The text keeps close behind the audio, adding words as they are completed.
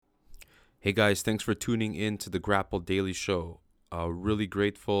Hey guys, thanks for tuning in to the Grapple Daily Show. Really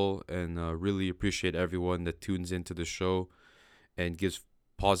grateful and really appreciate everyone that tunes into the show and gives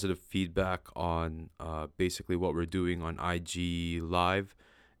positive feedback on basically what we're doing on IG Live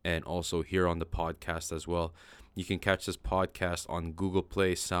and also here on the podcast as well. You can catch this podcast on Google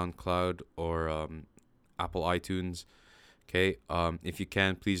Play, SoundCloud, or Apple iTunes. Okay, if you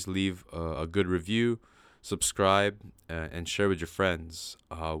can, please leave a good review, subscribe, and share with your friends.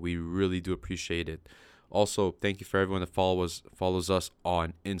 We really do appreciate it. Also, thank you for everyone that follows us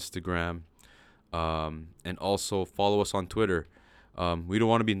on Instagram, and also follow us on Twitter. We don't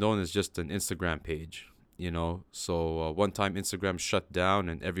want to be known as just an Instagram page, So one time Instagram shut down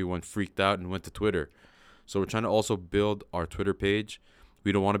and everyone freaked out and went to Twitter. So we're trying to also build our Twitter page.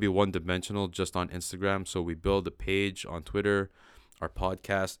 We don't want to be one-dimensional just on Instagram, so we build a page on Twitter, our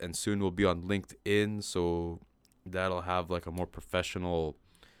podcast, and soon we'll be on LinkedIn, so that'll have like a more professional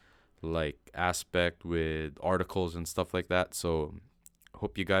aspect with articles and stuff like that. So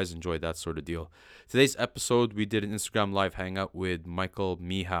hope you guys enjoyed that sort of deal. Today's episode, we did an Instagram live hangout with Michael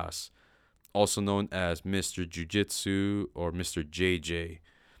Mihas, also known as Mr. Jiu-Jitsu or Mr. JJ.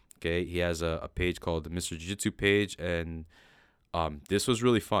 Okay, he has a page called the Mr. Jiu-Jitsu page, and this was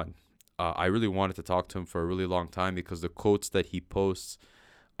really fun. I really wanted to talk to him for a really long time because the quotes that he posts,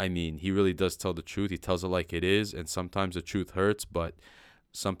 I mean, he really does tell the truth. He tells it like it is, and sometimes the truth hurts, but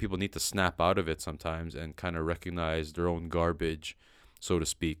some people need to snap out of it sometimes and kind of recognize their own garbage, so to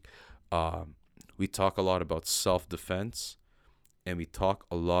speak. We talk a lot about self-defense, and we talk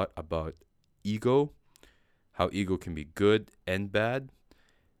a lot about ego, how ego can be good and bad,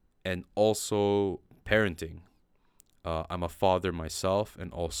 and also parenting. I'm a father myself,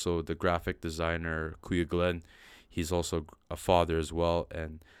 and also the graphic designer Kuya Glenn. He's also a father as well,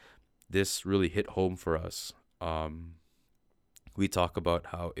 and this really hit home for us. We talk about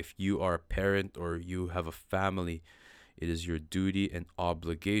how if you are a parent or you have a family, it is your duty and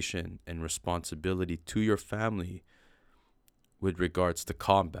obligation and responsibility to your family with regards to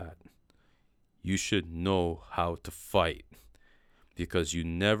combat. You should know how to fight because you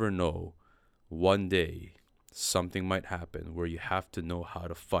never know, one day something might happen where you have to know how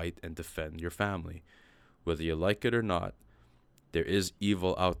to fight and defend your family. Whether you like it or not, there is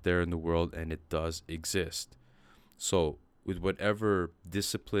evil out there in the world, and it does exist. So with whatever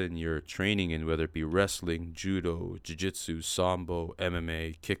discipline you're training in, whether it be wrestling, judo, jiu-jitsu, sambo,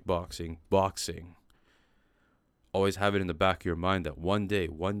 MMA, kickboxing, boxing, always have it in the back of your mind that one day,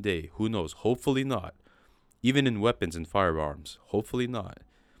 who knows, hopefully not, even in weapons and firearms, hopefully not,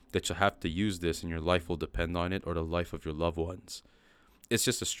 that you'll have to use this and your life will depend on it or the life of your loved ones. It's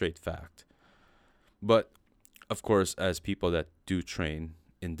just a straight fact. But, of course, as people that do train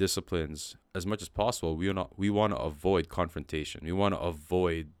in disciplines, as much as possible, we want to avoid confrontation. We want to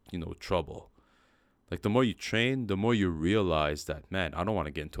avoid, trouble. Like, the more you train, the more you realize that, man, I don't want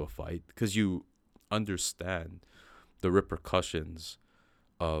to get into a fight, because you understand the repercussions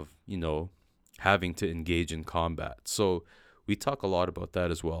of, having to engage in combat. So we talk a lot about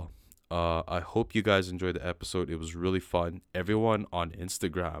that as well. I hope you guys enjoyed the episode. It was really fun. Everyone on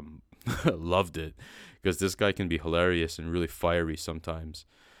Instagram loved it because this guy can be hilarious and really fiery sometimes.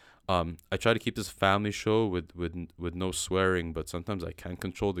 I try to keep this a family show with no swearing, but sometimes I can't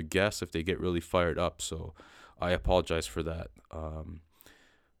control the guests if they get really fired up. So I apologize for that.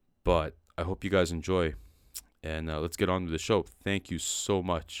 But I hope you guys enjoy. And let's get on with the show. Thank you so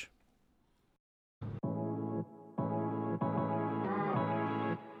much.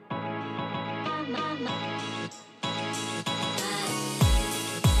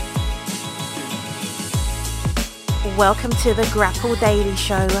 Welcome to the Grapple Daily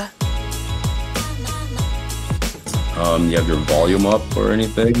Show. You have your volume up or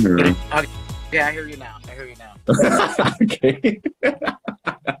anything? Or? Yeah, I hear you now. Okay.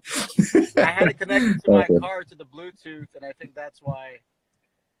 I had to connect it to my car to the Bluetooth, and I think that's why.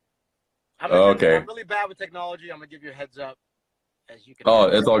 I'm really bad with technology. I'm gonna give you a heads up, as you can.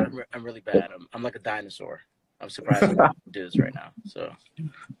 It's all. I'm really bad. I'm like a dinosaur. I'm surprised I can do this right now. So.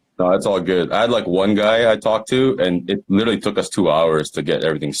 No, it's all good. I had one guy I talked to, and it literally took us 2 hours to get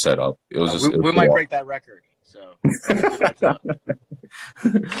everything set up. It was we might break that record. So.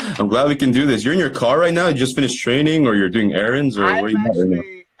 I'm glad we can do this. You're in your car right now? You just finished training, or you're doing errands, or where are you at right now?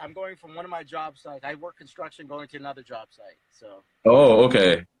 I'm going from one of my job sites. I work construction, going to another job site. So. Oh,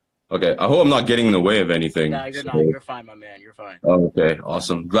 okay. I hope I'm not getting in the way of anything. No, you're not. You're fine, my man. You're fine. Oh, okay,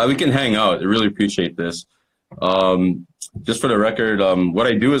 awesome. Glad we can hang out. I really appreciate this. Just for the record, what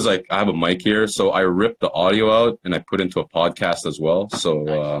I do is I have a mic here, so I rip the audio out and I put into a podcast as well.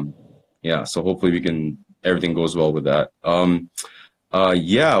 So, so hopefully everything goes well with that.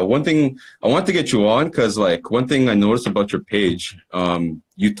 Yeah, one thing I want to get you on because like one thing I noticed about your page,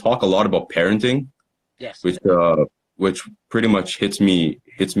 you talk a lot about parenting, Yes. which pretty much hits me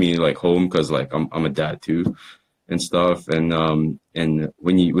like home because like I'm a dad too and stuff. And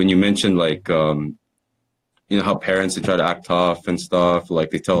when you mentioned like you know how parents they try to act tough and stuff,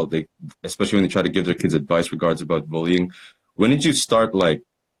 like they especially when they try to give their kids advice regards about bullying. When did you start like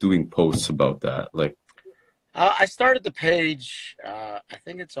doing posts about that? Like, I started the page. I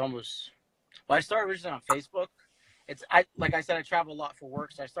think it's almost. Well, I started originally on Facebook. Like I said, I travel a lot for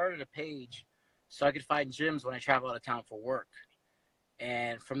work, so I started a page so I could find gyms when I travel out of town for work.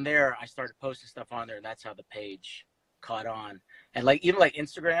 And from there, I started posting stuff on there, and that's how the page caught on. And like even like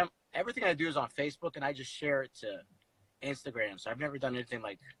Instagram, everything I do is on Facebook, and I just share it to Instagram. So I've never done anything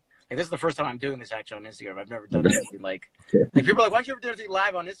like this is the first time I'm doing this actually on Instagram. I've never done anything like people are like, why don't you ever do anything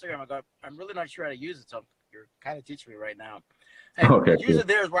live on Instagram? I go, I'm really not sure how to use it, so you're kind of teaching me right now. And okay, usually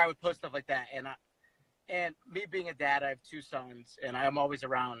there is where I would post stuff like that, and me being a dad, I have two sons, and I'm always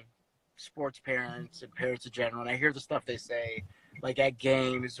around sports parents and parents in general, and I hear the stuff they say, like at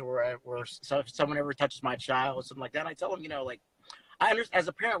games or so if someone ever touches my child or something like that, I tell them, like I understand as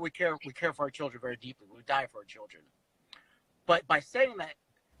a parent, we care for our children very deeply. We die for our children, but by saying that,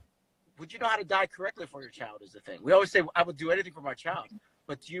 would you know how to die correctly for your child is the thing. We always say I would do anything for my child,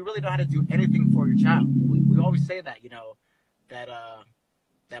 but do you really know how to do anything for your child? We always say that, that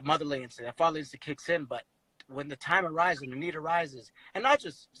that motherly instinct, that fatherly instinct kicks in, but when the time arises and the need arises, and not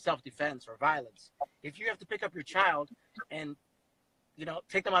just self-defense or violence, if you have to pick up your child and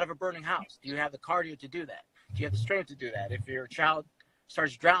take them out of a burning house, do you have the cardio to do that? Do you have the strength to do that? If your child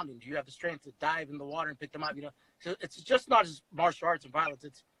starts drowning, do you have the strength to dive in the water and pick them up? So it's just not just martial arts and violence,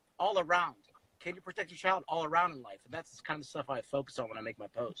 it's all around. Can you protect your child all around in life? And that's the kind of stuff I focus on when I make my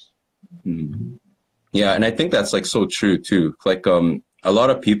posts. Mhm. Yeah, and I think that's like so true too. Like a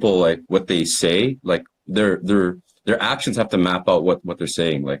lot of people like what they say, like their actions have to map out what they're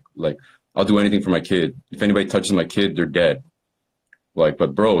saying. Like I'll do anything for my kid. If anybody touches my kid, they're dead. Like,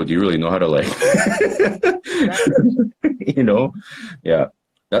 but bro, do you really know how to like you know? Yeah.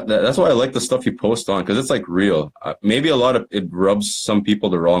 That's why I like the stuff you post on because it's like real. Maybe a lot of it rubs some people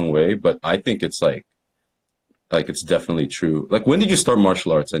the wrong way, but I think it's like it's definitely true. Like, when did you start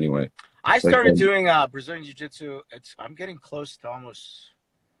martial arts anyway? I Like, started doing Brazilian Jiu-Jitsu. I'm getting close to almost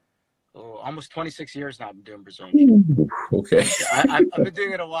 26 years now. I've been doing Brazilian Jiu-Jitsu. okay. I've been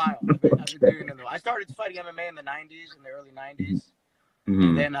doing it a while. I started fighting MMA in the 90s, in the early 90s. Mm-hmm.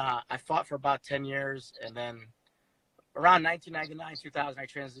 And then I fought for about 10 years. And then around 1999, 2000, I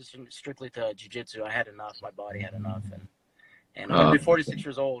transitioned strictly to Jiu-Jitsu. I had enough. My body had enough. And I'm going to be 46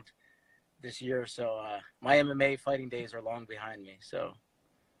 years old this year. So my MMA fighting days are long behind me. So.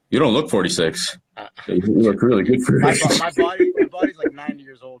 You don't look 46. You look really good for it. My body's like 90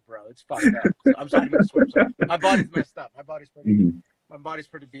 years old, bro. It's fucked up. I'm sorry to swear. My body's messed up. My body's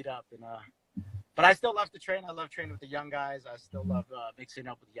pretty beat up. And but I still love to train. I love training with the young guys. I still love mixing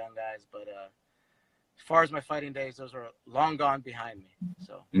up with the young guys. But as far as my fighting days, those are long gone behind me.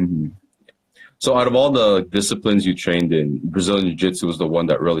 So. Mm-hmm. So out of all the disciplines you trained in, Brazilian Jiu-Jitsu was the one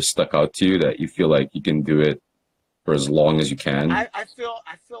that really stuck out to you, that you feel like you can do it for as long as you can? I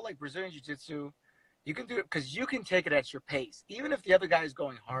feel like Brazilian Jiu-Jitsu, you can do it because you can take it at your pace. Even if the other guy is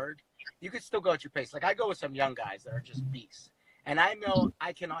going hard, you can still go at your pace. Like I go with some young guys that are just beasts. And I know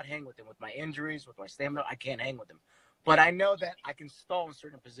I cannot hang with them with my injuries, with my stamina. I can't hang with them. But I know that I can stall in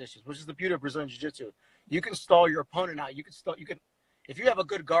certain positions, which is the beauty of Brazilian Jiu-Jitsu. You can stall your opponent out. You can, if you have a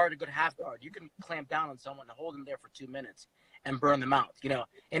good guard, a good half guard, you can clamp down on someone and hold them there for 2 minutes and burn them out.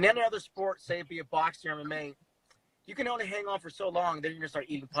 In any other sport, say it be a boxing or MMA, you can only hang on for so long. Then you're going to start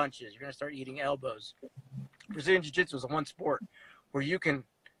eating punches. You're going to start eating elbows. Brazilian Jiu-Jitsu is the one sport where you can,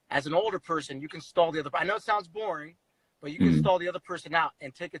 as an older person, you can stall the other. I know it sounds boring, but you can stall the other person out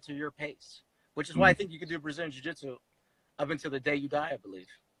and take it to your pace, which is why I think you can do Brazilian Jiu-Jitsu up until the day you die, I believe.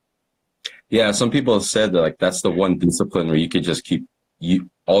 Yeah, some people have said that like that's the one discipline where you could just keep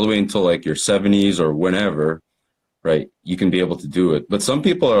you all the way until like your 70s or whenever, right? You can be able to do it. But some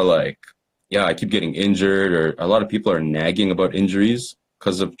people are like, yeah, I keep getting injured, or a lot of people are nagging about injuries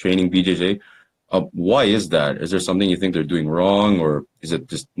because of training BJJ. Why is that? Is there something you think they're doing wrong, or is it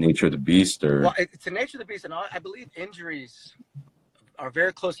just nature of the beast? Or well, it's the nature of the beast, and I believe injuries are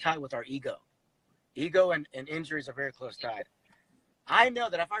very close tied with our ego. Ego and injuries are very close tied. I know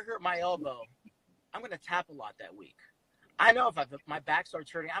that if I hurt my elbow, I'm going to tap a lot that week. I know if my back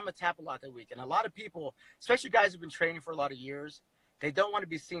starts hurting, I'm going to tap a lot that week. And a lot of people, especially guys who've been training for a lot of years, they don't want to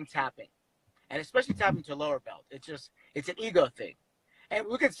be seen tapping. And especially tapping to a lower belt. It's an ego thing. And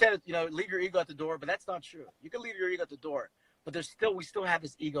we could say, leave your ego at the door, but that's not true. You can leave your ego at the door. but we still have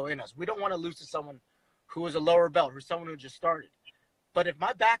this ego in us. We don't want to lose to someone who is a lower belt, or someone who just started. But if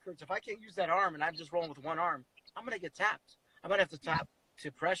my back hurts, if I can't use that arm and I'm just rolling with one arm, I'm going to get tapped. I might have to tap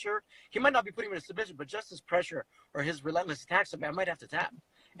to pressure. He might not be putting me in a submission, but just his pressure or his relentless attacks on me, I might have to tap.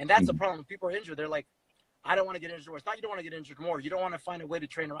 And that's the problem. When people are injured, they're like, I don't want to get injured more. It's not you don't want to get injured more. You don't want to find a way to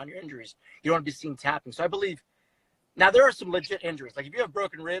train around your injuries. You don't want to be seen tapping. So I believe, now there are some legit injuries. Like if you have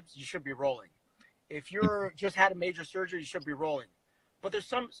broken ribs, you should be rolling. If you're just had a major surgery, you should be rolling. But there's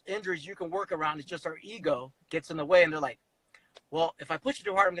some injuries you can work around. It's just our ego gets in the way, and they're like, well, if I push it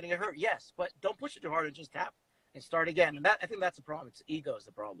too hard, I'm going to get hurt. Yes, but don't push it too hard and just tap and start again. And I think that's the problem. It's ego is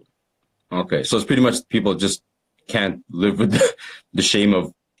the problem. Okay, so it's pretty much people just can't live with the shame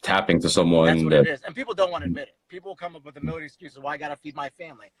of tapping to someone. That's what it is. And people don't want to admit it. People come up with a million excuses. Well, I got to feed my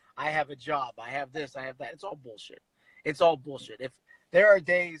family. I have a job. I have this. I have that. It's all bullshit. It's all bullshit. If there are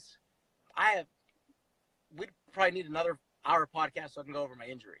days we'd probably need another hour podcast so I can go over my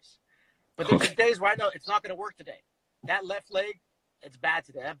injuries. But there's just days where I know it's not going to work today. That left leg, it's bad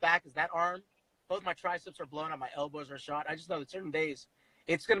today. That arm, both my triceps are blown out, my elbows are shot. I just know that certain days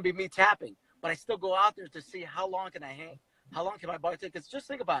it's going to be me tapping. But I still go out there to see how long can I hang? How long can my body take? Because just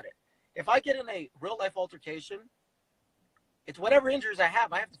think about it. If I get in a real-life altercation, it's whatever injuries I have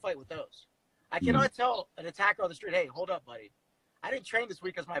to fight with those. I cannot tell an attacker on the street, hey, hold up, buddy. I didn't train this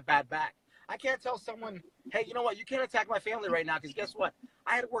week because of my bad back. I can't tell someone, hey, you know what? You can't attack my family right now because guess what?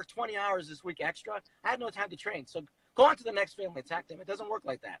 I had to work 20 hours this week extra. I had no time to train. So go on to the next family, attack them. It doesn't work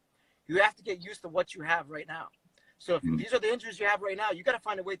like that. You have to get used to what you have right now. So if these are the injuries you have right now, you got to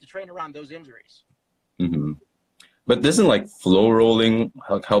find a way to train around those injuries. Mm-hmm. But doesn't like flow rolling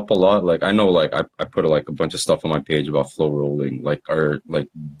help a lot? Like I know, like I put like a bunch of stuff on my page about flow rolling. Like,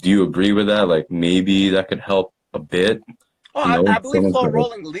 do you agree with that? Like maybe that could help a bit. Oh, I believe flow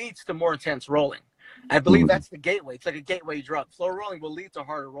rolling leads to more intense rolling. I believe that's the gateway. It's like a gateway drug. Flow rolling will lead to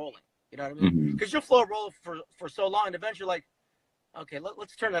harder rolling. You know what I mean? Because you'll flow roll for so long, and eventually, like, okay,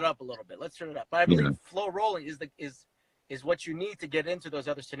 let's turn it up a little bit. Let's turn it up. But I believe flow rolling is what you need to get into those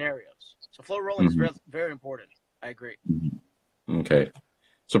other scenarios. So flow rolling is very, very important. I agree. Okay.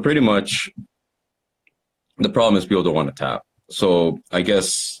 So pretty much the problem is people don't want to tap. So I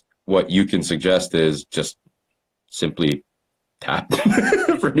guess what you can suggest is just simply tap.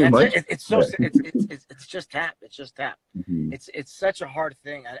 Pretty much. It's just tap. It's just tap. It's such a hard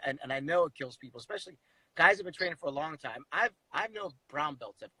thing. And I know it kills people, especially guys have been training for a long time. I know brown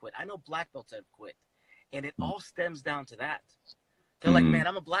belts have quit. I know black belts have quit. And it all stems down to that. They're like, man,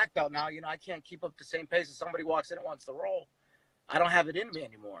 I'm a black belt now. You know, I can't keep up the same pace as somebody walks in and wants to roll. I don't have it in me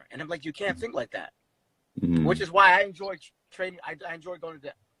anymore. And I'm like, you can't think like that. Which is why I enjoy training. I enjoy going to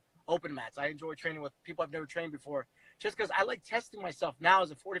the open mats. I enjoy training with people I've never trained before. Just because I like testing myself now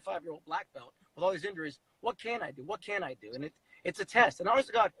as a 45-year-old black belt with all these injuries. What can I do? What can I do? And it's a test. And honest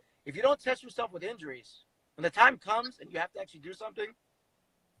to God, if you don't test yourself with injuries, when the time comes and you have to actually do something,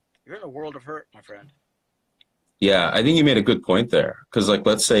 you're in a world of hurt, my friend. Yeah, I think you made a good point there. Because, like,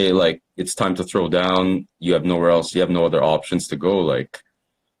 let's say, like, it's time to throw down. You have nowhere else. You have no other options to go. Like,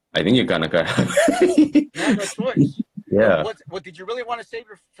 I think you kind of got you have no choice. Yeah. What did you really want to save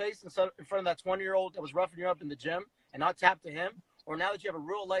your face in front of that 20-year-old that was roughing you up in the gym and not tap to him? Or now that you have a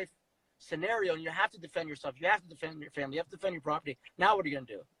real-life scenario and you have to defend yourself, you have to defend your family, you have to defend your property, now what are you going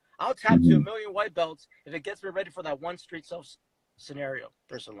to do? I'll tap to a million white belts if it gets me ready for that one street self scenario,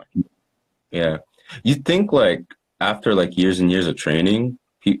 personally. Yeah. You think, like, after, like, years and years of training,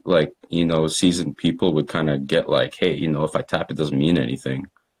 like, you know, seasoned people would kind of get, like, hey, you know, if I tap, it doesn't mean anything.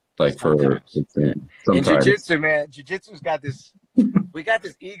 Like, sometimes. In jiu-jitsu, man, jiu-jitsu's got this, we got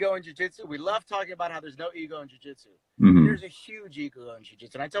this ego in jiu-jitsu. We love talking about how there's no ego in jiu-jitsu. There's a huge ego in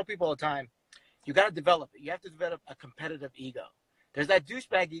jiu-jitsu. And I tell people all the time, you got to develop it. You have to develop a competitive ego. There's that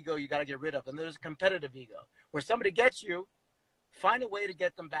douchebag ego you got to get rid of. And there's a competitive ego where somebody gets you, find a way to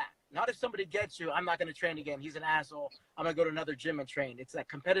get them back. Not if somebody gets you, I'm not going to train again. He's an asshole. I'm going to go to another gym and train. It's that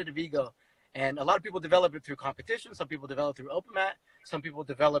competitive ego. And a lot of people develop it through competition. Some people develop it through open mat. Some people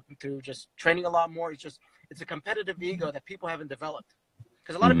develop it through just training a lot more. It's a competitive ego that people haven't developed.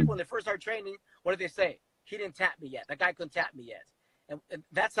 Because a lot of people, when they first start training, what do they say? He didn't tap me yet. That guy couldn't tap me yet. And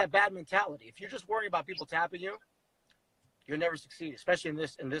that's that bad mentality. If you're just worrying about people tapping you, you'll never succeed, especially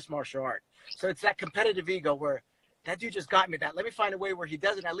in this martial art. So it's that competitive ego where that dude just got me that. Let me find a way where he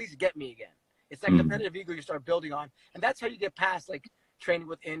doesn't at least get me again. It's that competitive ego you start building on. And that's how you get past, like, training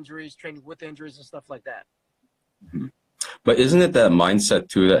with injuries and stuff like that. But isn't it that mindset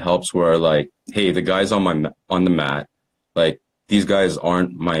too that helps where, like, hey, the guys on the mat, like, these guys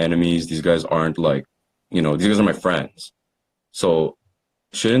aren't my enemies. These guys aren't, like, you know, these guys are my friends. So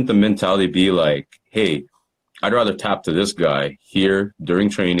shouldn't the mentality be like, hey, I'd rather tap to this guy here during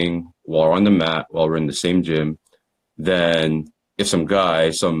training while we're on the mat, while we're in the same gym, than if some guy,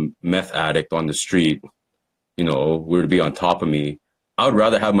 some meth addict on the street, were to be on top of me. I would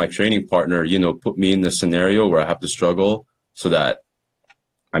rather have my training partner, put me in the scenario where I have to struggle so that,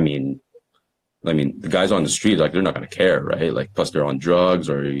 I mean, the guys on the street, like, they're not going to care, right? Like, plus they're on drugs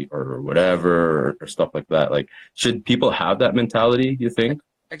or whatever or stuff like that. Like, should people have that mentality, you think?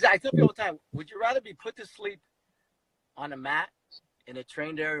 Exactly. I tell people all the time, would you rather be put to sleep on a mat in a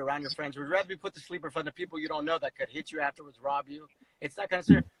trained area around your friends? Would you rather be put to sleep in front of people you don't know that could hit you afterwards, rob you? It's that kind of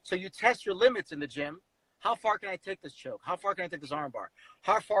scenario. So you test your limits in the gym. How far can I take this choke? How far can I take this arm bar?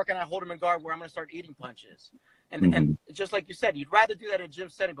 How far can I hold him in guard where I'm going to start eating punches? And just like you said, you'd rather do that in a gym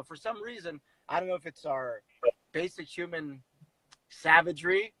setting. But for some reason, I don't know if it's our basic human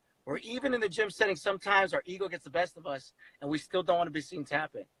savagery, or even in the gym setting, sometimes our ego gets the best of us and we still don't want to be seen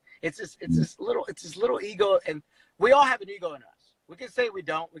tapping. It's this little ego, and we all have an ego in us. We can say we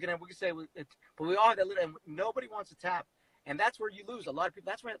don't. We can say but we all have that little. And nobody wants to tap, and that's where you lose. A lot of people.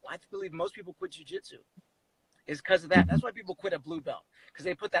 That's why I believe most people quit jiu-jitsu, is because of that. That's why people quit a blue belt, because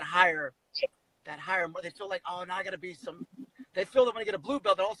they put that higher. They feel like, oh, now I got to be some. They feel that when they get a blue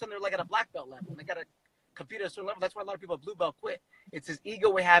belt, then all of a sudden they're like at a black belt level. And they got to compete at a certain level. That's why a lot of people at blue belt quit. It's this ego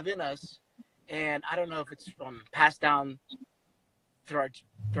we have in us, and I don't know if it's passed down through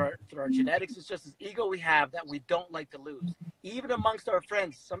our genetics. It's just this ego we have that we don't like to lose. Even amongst our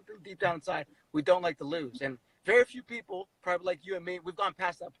friends, something deep down inside, we don't like to lose. And very few people, probably like you and me, we've gone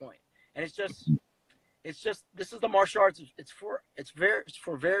past that point. And it's just this is the martial arts. It's for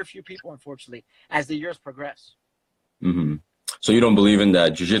very few people, unfortunately, as the years progress. Mm-hmm. So you don't believe in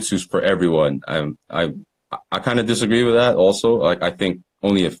that jiu-jitsu's for everyone? I kind of disagree with that. Also, like, I think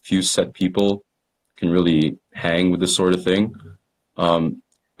only a few set people can really hang with this sort of thing.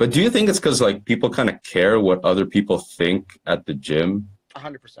 But do you think it's because, like, people kind of care what other people think at the gym?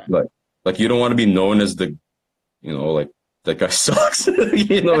 100%. Like you don't want to be known as the, like, that guy sucks.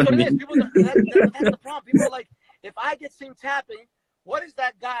 You know what I mean? That's the problem. People are like, if I get seen tapping, what is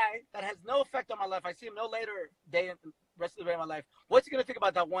that guy that has no effect on my life? I see him no later day in the rest of the day of my life. What's he gonna think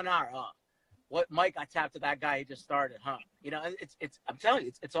about that 1 hour? What Mike got tapped to that guy he just started, huh? It's I'm telling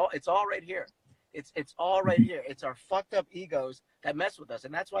you, it's all right here. It's all right here. It's our fucked up egos that mess with us,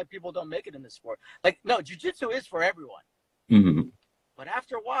 and that's why people don't make it in this sport. Like, no, jiu-jitsu is for everyone. Mm-hmm. But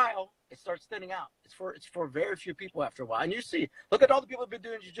after a while, it starts thinning out. It's for very few people after a while. And you see, look at all the people who've been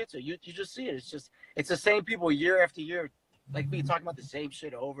doing jiu-jitsu. You just see it. It's the same people year after year, like me, talking about the same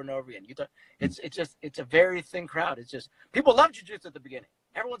shit over and over again. It's a very thin crowd. It's just, people love jiu-jitsu at the beginning.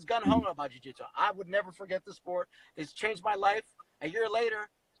 Everyone's gun-ho about jiu-jitsu. I would never forget the sport. It's changed my life. A year later,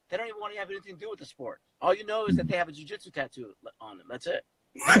 they don't even want to have anything to do with the sport. All you know is that they have a jiu-jitsu tattoo on them. That's it.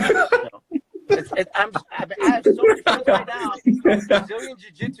 So, I have so many friends right now, Brazilian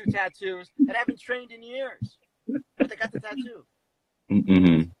jiu-jitsu tattoos that haven't trained in years, but they got the tattoo.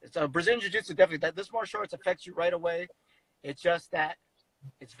 Mm-hmm. So Brazilian jiu-jitsu definitely, this martial arts affects you right away. It's just that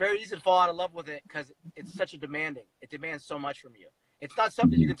it's very easy to fall out of love with it because it's such a demanding. It demands so much from you. It's not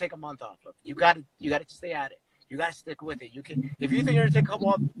something you can take a month off of. You got to stay at it. You got to stick with it. You can, if you think you're gonna take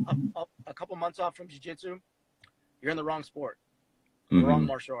a couple months off from jiu-jitsu, you're in the wrong sport, the wrong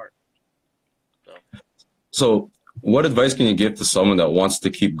martial art. So what advice can you give to someone that wants to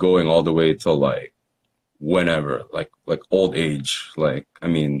keep going all the way till, like, whenever, like old age? Like, I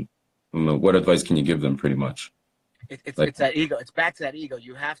mean, what advice can you give them, pretty much? It's that ego. It's back to that ego.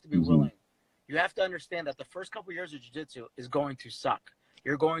 You have to be willing. You have to understand that the first couple of years of jiu-jitsu is going to suck.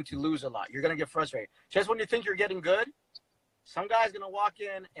 You're going to lose a lot. You're going to get frustrated. Just when you think you're getting good, some guy's going to walk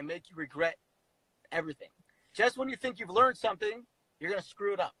in and make you regret everything. Just when you think you've learned something, you're going to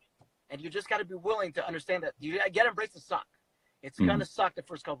screw it up. And you just got to be willing to understand that you got to embrace the suck. It's going to suck the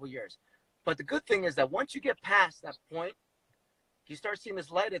first couple of years. But the good thing is that once you get past that point, you start seeing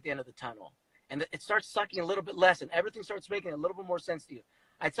this light at the end of the tunnel. And it starts sucking a little bit less, and everything starts making a little bit more sense to you.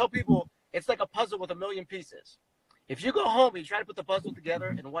 I tell people it's like a puzzle with a million pieces. If you go home and you try to put the puzzle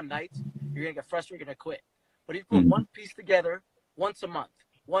together in one night, you're going to get frustrated, you're going to quit. But if you put one piece together once a month,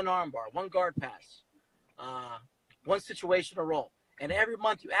 one armbar, one guard pass, one situational roll, and every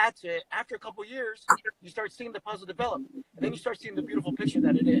month you add to it, after a couple of years, you start seeing the puzzle develop. And then you start seeing the beautiful picture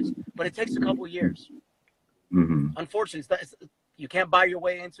that it is. But it takes a couple of years. Unfortunately, you can't buy your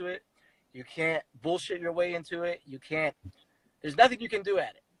way into it. You can't bullshit your way into it. There's nothing you can do at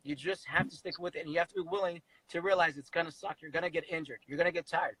it. You just have to stick with it, and you have to be willing to realize it's going to suck. You're going to get injured. You're going to get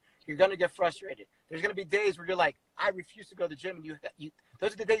tired. You're going to get frustrated. There's going to be days where you're like, I refuse to go to the gym. And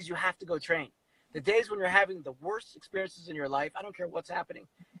those are the days you have to go train. The days when you're having the worst experiences in your life, I don't care what's happening,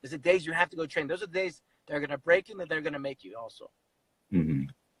 is the days you have to go train. Those are the days They're going to break you, and they're going to make you also. Mm-hmm.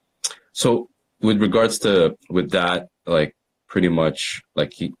 So with regards to with that, like pretty much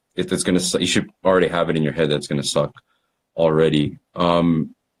like if it's gonna, you should already have it in your head that it's gonna suck already. I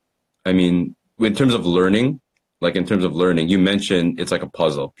mean, in terms of learning, you mentioned it's like a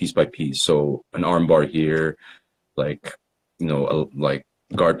puzzle, piece by piece. So an arm bar here, like like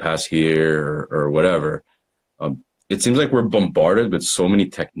guard pass here or whatever. It seems like we're bombarded with so many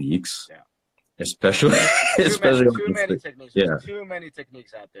techniques, Yeah. especially Too many techniques. Yeah. There's too many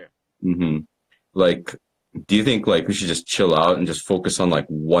techniques out there. Mm-hmm. Like, do you think like we should just chill out and just focus on like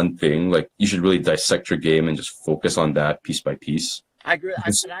one thing? Like, you should really dissect your game and just focus on that piece by piece. I agree.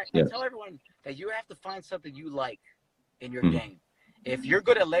 I Yeah. tell everyone that you have to find something you like in your Mhm. game. If you're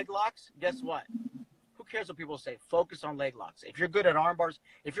good at leg locks, guess what? Who cares what people say? Focus on leg locks. If you're good at arm bars,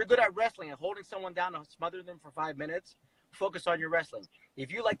 if you're good at wrestling and holding someone down and smothering them for 5 minutes, focus on your wrestling.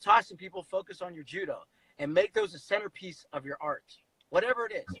 If you like tossing people, focus on your judo and make those a centerpiece of your art. Whatever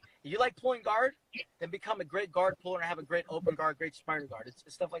it is. If you like pulling guard, then become a great guard puller and have a great open guard, great spider guard. It's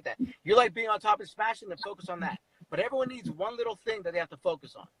stuff like that. You like being on top and smashing, then focus on that. But everyone needs one little thing that they have to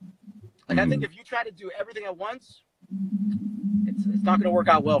focus on. Like, I think if you try to do everything at once, it's not going to work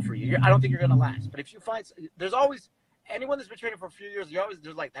out well for you. I don't think you're going to last. But if you find, there's always, anyone that's been training for a few years,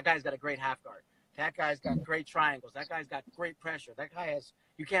 there's like, that guy's got a great half guard. That guy's got great triangles. That guy's got great pressure. That guy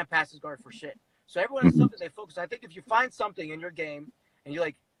you can't pass his guard for shit. So everyone has something they focus on. I think if you find something in your game and you're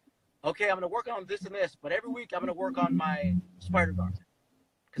like, okay, I'm going to work on this and this, but every week I'm going to work on my spider guard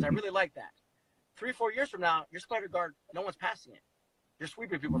because I really like that. 3-4 years from now, your spider guard, no one's passing it. You're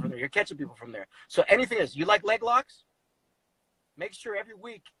sweeping people from there. You're catching people from there. So anything is, you like leg locks? Make sure every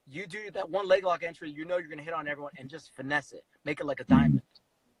week you do that one leg lock entry. You know you're going to hit on everyone and just finesse it. Make it like a diamond.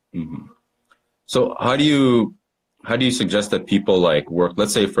 Mm-hmm. So how do you suggest that people like work?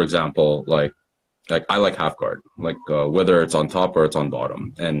 Let's say, for example, like I like half guard, like whether it's on top or it's on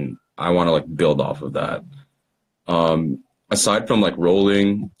bottom, and I want to like build off of that. Aside from like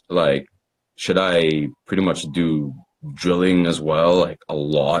rolling, like should I pretty much do drilling as well, like a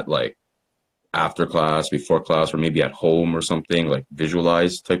lot, like after class, before class, or maybe at home or something, like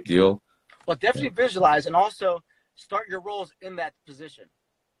visualize type deal? Well, definitely visualize and also start your rolls in that position.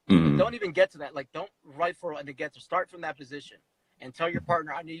 Mm-hmm. Don't even get to that. Like, don't write for and to get to start from that position and tell your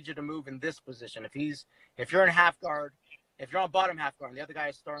partner, I need you to move in this position. If you're in half guard, if you're on bottom half guard and the other guy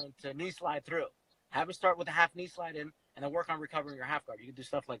is starting to knee slide through, have him start with a half knee slide in and then work on recovering your half guard. You can do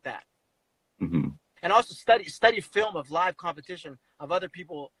stuff like that. Mm-hmm. And also study film of live competition of other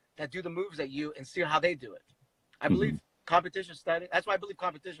people that do the moves at you and see how they do it. I believe competition study. That's why I believe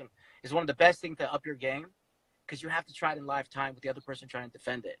competition is one of the best things to up your game, because you have to try it in live time with the other person trying to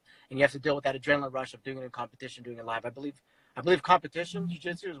defend it, and you have to deal with that adrenaline rush of doing it in competition, doing it live. I believe competition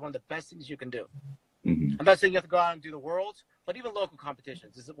jiu-jitsu is one of the best things you can do. Mm-hmm. I'm not saying you have to go out and do the worlds, but even local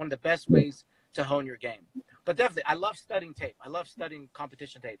competitions is one of the best ways to hone your game. But definitely, I love studying tape. I love studying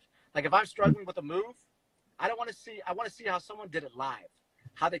competition tapes. Like if I'm struggling with a move, I want to see how someone did it live,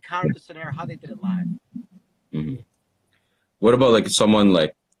 how they countered the scenario, how they did it live. Mm-hmm. What about like someone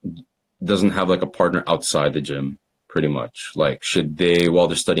like doesn't have like a partner outside the gym, pretty much? Like, should they, while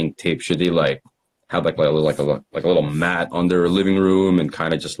they're studying tape, should they like have like a little mat on their living room and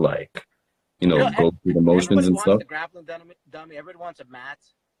kind of just like, go through the motions and stuff? The grappling dummy. Everybody wants a mat,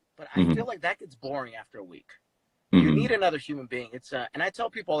 but I Mm-hmm. feel like that gets boring after a week. Mm-hmm. You need another human being. And I tell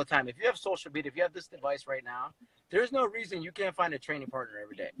people all the time, if you have social media, if you have this device right now, there's no reason you can't find a training partner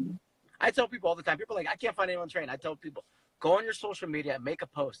every day. I tell people all the time, people are like, I can't find anyone to train. I tell people, go on your social media and make a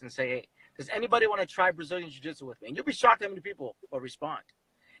post and say, hey, does anybody want to try Brazilian Jiu-Jitsu with me? And you'll be shocked how many people will respond.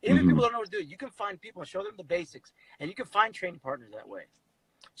 Even if people don't know what to do, you can find people and show them the basics, and you can find training partners that way.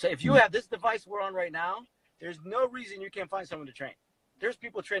 So if you have this device we're on right now, there's no reason you can't find someone to train. There's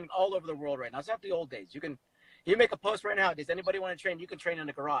people training all over the world right now. It's not the old days. You make a post right now. Does anybody want to train? You can train in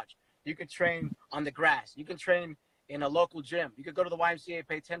the garage. You can train on the grass. You can train in a local gym. You could go to the YMCA,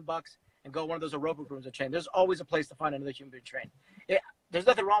 pay $10 and go to one of those aerobic rooms and train. There's always a place to find another human being to train. There's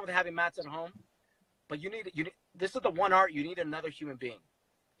nothing wrong with having mats at home, but you need this is the one art. You need another human being.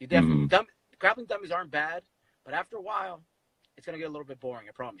 You definitely grappling dummies aren't bad, but after a while, it's gonna get a little bit boring.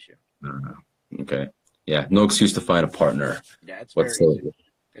 I promise you. Okay. Yeah. No excuse to find a partner. Yeah, it's very easy.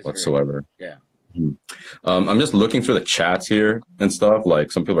 Whatsoever. Yeah. I'm just looking through the chats here and stuff.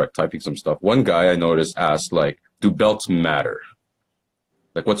 Like some people are typing some stuff. One guy I noticed asked, like, do belts matter?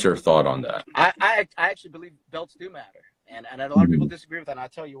 Like, what's your thought on that? I actually believe belts do matter. And a lot of people disagree with that, and I'll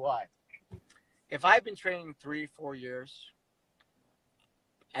tell you why. If I've been training 3-4 years,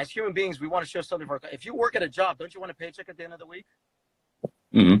 as human beings, we want to show something for our. If you work at a job, don't you want a paycheck at the end of the week?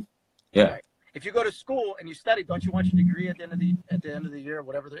 Mm-hmm. Yeah. Right. If you go to school and you study, don't you want your degree at the end of the year,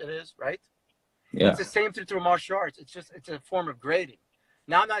 whatever it is, right? Yeah. It's the same through martial arts. It's a form of grading.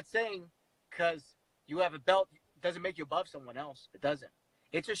 Now, I'm not saying because you have a belt doesn't make you above someone else. It doesn't.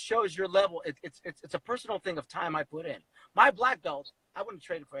 It just shows your level. It's a personal thing of time I put in. My black belt, I wouldn't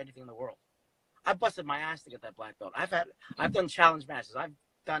trade it for anything in the world. I busted my ass to get that black belt. I've done challenge matches. I've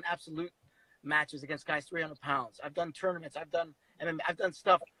done absolute matches against guys 300 pounds. I've done tournaments. I've done MMA. I've done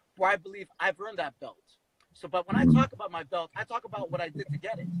stuff where I believe I've earned that belt. So, but when I talk about my belt, I talk about what I did to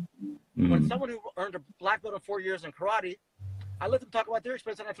get it. When someone who earned a black belt in 4 years in karate, I let them talk about their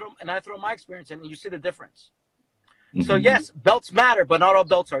experience, and I throw my experience in, and you see the difference. So yes, belts matter, but not all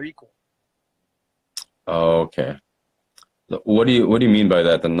belts are equal. Oh, okay. What do you mean by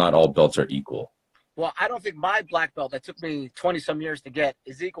that? That not all belts are equal? Well, I don't think my black belt that took me 20 some years to get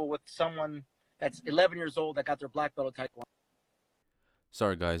is equal with someone that's 11 years old that got their black belt in Taekwondo.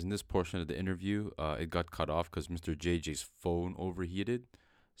 Sorry, guys. In this portion of the interview, it got cut off because Mr. JJ's phone overheated.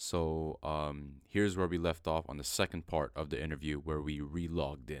 So here's where we left off on the second part of the interview where we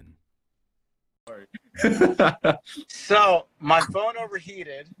re-logged in. So my phone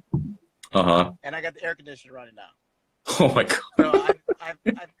overheated. And I got the air conditioner running now. Oh my god. So I've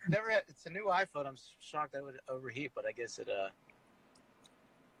never had. It's a new iPhone. I'm shocked that it would overheat, but I guess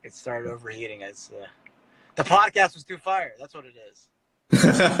it started overheating. The podcast was too fire. That's what it is.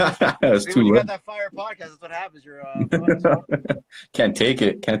 That's See, too when you wet. got that fire podcast, that's what happens. Your Can't take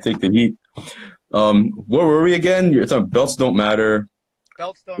it. Can't take the heat. Where were we again? You're talking belts don't matter.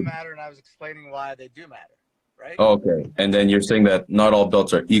 belts don't matter, and I was explaining why they do matter, right? Oh, okay. And then you're saying that not all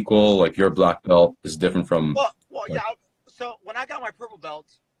belts are equal. Like your black belt is different from. Well, yeah. So when I got my purple belt,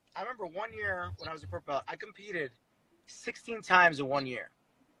 I remember 1 year when I was a purple belt, I competed 16 times in 1 year.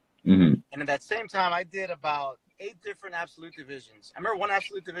 Mm-hmm. And at that same time, I did about 8 different absolute divisions. I remember one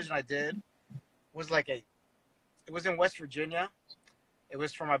absolute division I did was it was in West Virginia. It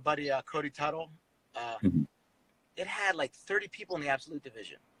was for my buddy Cody Tuttle. It had like 30 people in the absolute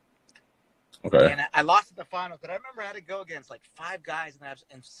division. Okay. And I lost at the finals, but I remember I had to go against like 5 guys in the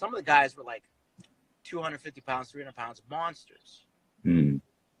absolute, and some of the guys were like 250 pounds, 300 pounds, monsters. Mm-hmm.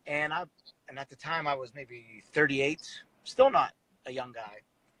 And at the time I was maybe 38, still not a young guy.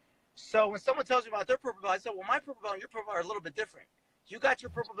 So when someone tells me about their purple belt, I said, well, my purple belt and your purple belt are a little bit different. You got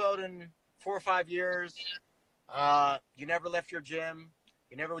your purple belt in 4 or 5 years. You never left your gym.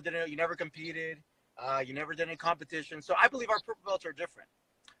 You never competed. You never did any competition. So I believe our purple belts are different.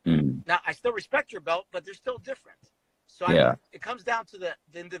 Mm-hmm. Now, I still respect your belt, but they're still different. So it comes down to the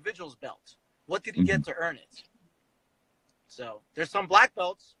individual's belt. What did he get to earn it? So there's some black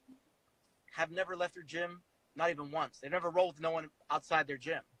belts have never left their gym, not even once. They never rolled with no one outside their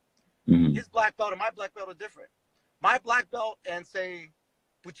gym. Mm-hmm. His black belt and my black belt are different. My black belt and, say,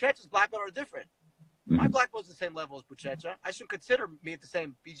 Buchecha's black belt are different. Mm-hmm. My black belt's the same level as Buchecha. I shouldn't consider me the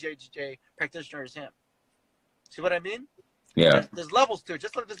same BJJ practitioner as him. See what I mean? Yeah. There's levels to it.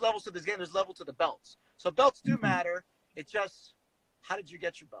 Just like there's levels to this game, there's levels to the belts. So belts do matter. It's just, how did you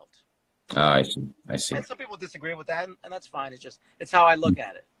get your belt? I see. And some people disagree with that, and that's fine. It's how I look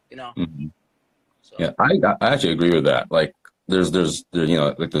at it, you know? Mm-hmm. So. Yeah, I actually agree with that. Like there's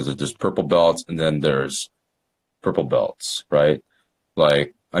purple belts and then there's purple belts, right?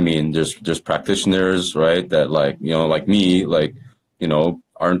 Like, I mean, there's practitioners, right? That like me,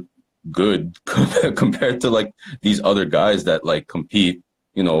 aren't good compared to like these other guys that like compete,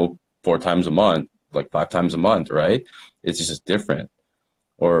 4 times a month, like 5 times a month, right? It's just different.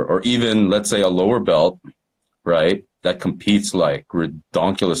 Or even let's say a lower belt, right? That competes like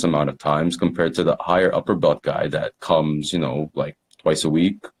redonkulous amount of times compared to the higher upper belt guy that comes, like twice a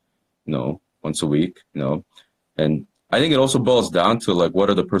week, once a week, and I think it also boils down to like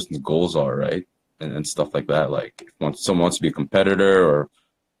what the person's goals are, right? And stuff like that. Like if someone wants to be a competitor, or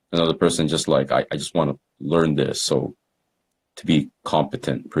another person just like, I just want to learn this. So to be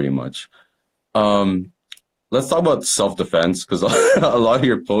competent pretty much. Let's talk about self-defense, because a lot of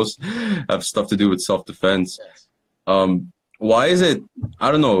your posts have stuff to do with self-defense. Yes. Why is it, I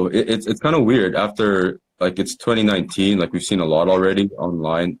don't know, it's kind of weird after, like, it's 2019, like we've seen a lot already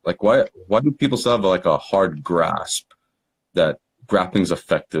online. Like why do people still have like a hard grasp that grappling's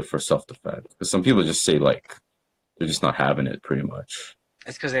effective for self-defense? Because some people just say like they're just not having it pretty much.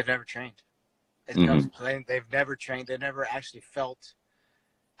 It's because they've never trained. It's because they've never trained. They've never actually felt.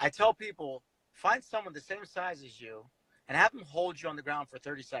 I tell people, find someone the same size as you and have them hold you on the ground for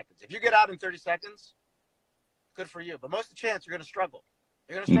 30 seconds. If you get out in 30 seconds, good for you. But most of the chance, you're going to struggle.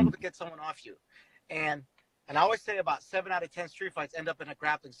 You're going to struggle to get someone off you. And I always say about 7 out of 10 street fights end up in a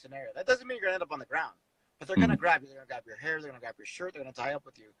grappling scenario. That doesn't mean you're going to end up on the ground. but they're gonna grab you. They're gonna grab your hair. They're gonna grab your shirt. They're gonna tie up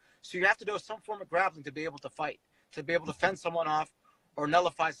with you. So you have to know some form of grappling to be able to fight, to be able to fend someone off, or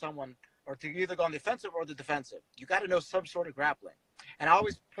nullify someone, or to either go on the offensive or the defensive. You got to know some sort of grappling. And I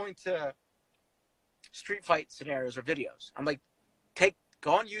always point to street fight scenarios or videos. I'm like,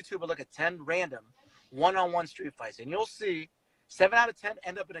 go on YouTube and look at 10 random one-on-one street fights, and you'll see 7 out of 10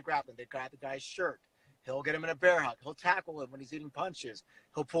 end up in a grappling. They grab the guy's shirt. He'll get him in a bear hug. He'll tackle him when he's eating punches.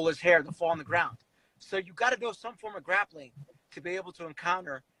 He'll pull his hair. They'll fall on the ground. So you got to know some form of grappling to be able to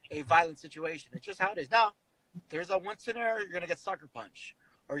encounter a violent situation. It's just how it is. Now, there's a one scenario you're going to get sucker punch,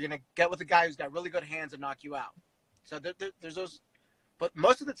 or you're going to get with a guy who's got really good hands and knock you out. So there's those. But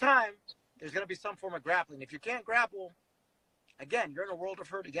most of the time, there's going to be some form of grappling. If you can't grapple, again, you're in a world of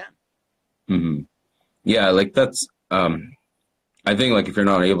hurt again. Mm-hmm. Yeah, like that's I think like if you're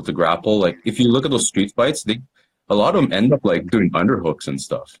not able to grapple, like if you look at those street fights, a lot of them end up like doing underhooks and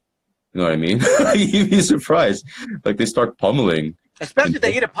stuff. You know what I mean? You'd be surprised. Like they start pummeling. Especially if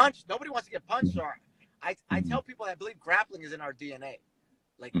they eat a punch. Nobody wants to get punched. Or I tell people I believe grappling is in our DNA.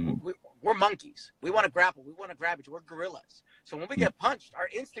 Like we're monkeys. We want to grapple. We want to grab each other. We're gorillas. So when we get punched, our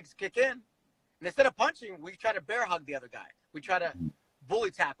instincts kick in. And instead of punching, we try to bear hug the other guy. We try to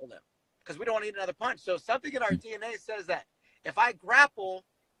bully tackle them because we don't want to eat another punch. So something in our DNA says that if I grapple,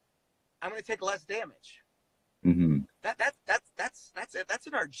 I'm going to take less damage. Mm-hmm. That's it. That's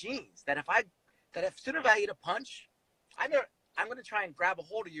in our genes. That as soon as I eat a punch, I'm going to try and grab a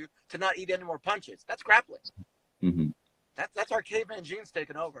hold of you to not eat any more punches. That's grappling. Mm-hmm. That's our caveman genes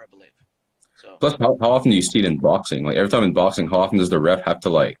taking over, I believe. So Plus, how often do you see it in boxing? Like every time in boxing, how often does the ref have to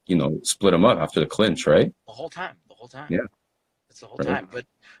like split them up after the clinch, right? the whole time. Yeah, It's the whole right. time.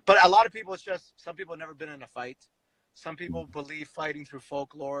 But a lot of people, it's just some people have never been in a fight. Some people believe fighting through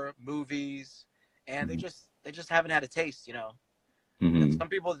folklore, movies, and they just haven't had a taste, Mm-hmm. Some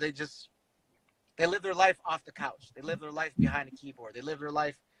people they live their life off the couch. They live their life behind a keyboard. They live their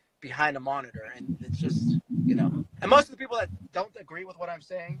life behind a monitor, and it's just And most of the people that don't agree with what I'm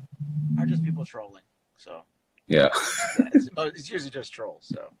saying are just people trolling. So Yeah. it's usually just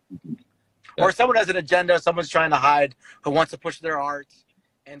trolls. So or someone has an agenda. Someone's trying to hide who wants to push their art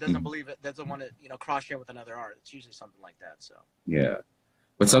and doesn't believe it. Doesn't want to cross share with another art. It's usually something like that. So Yeah.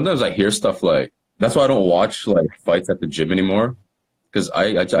 But sometimes I hear stuff like that's why I don't watch like fights at the gym anymore. Because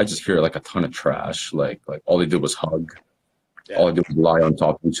I just hear like a ton of trash. Like all they did was hug. yeah. All they did was lie on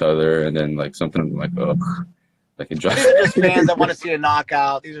top of each other, and then like something like ugh. Like it These are just fans that want to see a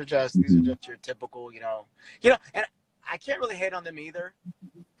knockout. These are just your typical, and I can't really hate on them either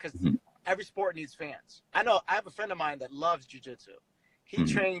because every sport needs fans. I have a friend of mine that loves jiu-jitsu. He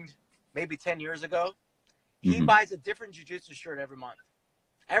trained maybe 10 years ago. He buys a different jiu-jitsu shirt every month.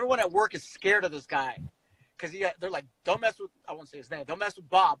 Everyone at work is scared of this guy because they're like, don't mess with, I won't say his name, don't mess with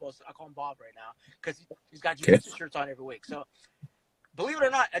Bob. I call him Bob right now because he's got jiu-jitsu shirts on every week. So believe it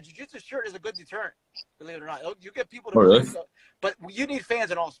or not, a jiu-jitsu shirt is a good deterrent. Believe it or not, you get people to really? But you need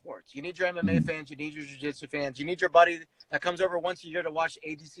fans in all sports. You need your MMA fans. You need your jiu-jitsu fans. You need your buddy that comes over once a year to watch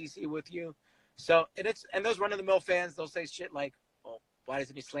ADCC with you. So and those run-of-the-mill fans, they'll say shit like, "Oh, why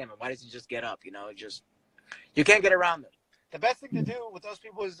doesn't he slam him? Why doesn't he just get up?" You can't get around them. The best thing to do with those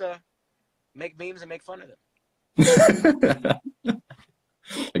people is make memes and make fun of them.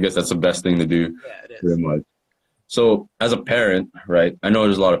 I guess that's the best thing to do. Yeah, it is. Very much. So as a parent, right, I know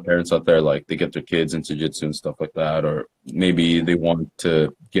there's a lot of parents out there, like they get their kids into jiu-jitsu and stuff like that, or maybe they want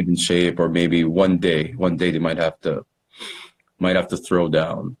to get in shape, or maybe one day they might have to throw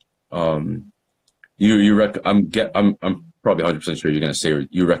down. I'm probably 100% sure you're going to say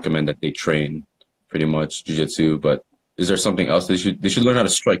you recommend that they train pretty much jiu-jitsu, but is there something else they should learn how to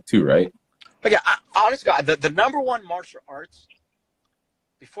strike too, right? But yeah, honest God, the number one martial arts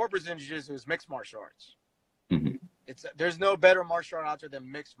before Brazilian Jiu-Jitsu is mixed martial arts. Mm-hmm. There's no better martial art out there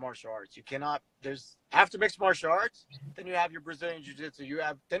than mixed martial arts. You cannot. After mixed martial arts, then you have your Brazilian Jiu-Jitsu.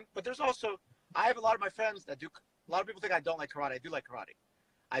 But there's also I have a lot of my friends that do. A lot of people think I don't like karate. I do like karate.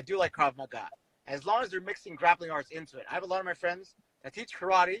 I do like Krav Maga. As long as they're mixing grappling arts into it. I have a lot of my friends that teach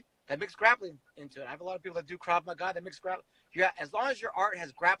karate that mix grappling into it. I have a lot of people that do Krav Maga that mix grappling. As long as your art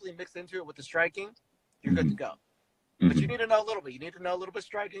has grappling mixed into it with the striking, you're good to go. But you need to know a little bit. You need to know a little bit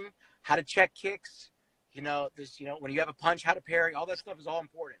striking, how to check kicks. When you have a punch, how to parry, all that stuff is all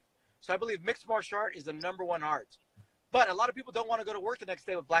important. So I believe mixed martial art is the number one art. But a lot of people don't want to go to work the next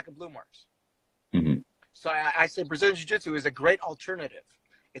day with black and blue marks. Mm-hmm. So I say Brazilian Jiu-Jitsu is a great alternative.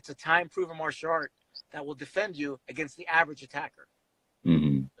 It's a time-proven martial art that will defend you against the average attacker.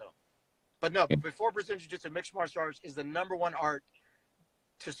 Mm-hmm. But no, before Brazilian Jiu-Jitsu, mixed martial arts is the number one art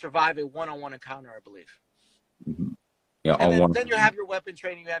to survive a one-on-one encounter, I believe. Mm-hmm. Yeah, And on one. then you have your weapon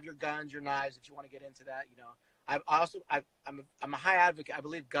training, you have your guns, your knives, if you want to get into that. I'm a high advocate. I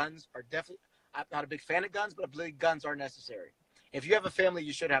believe guns are definitely. I'm not a big fan of guns, but I believe guns are necessary. If you have a family,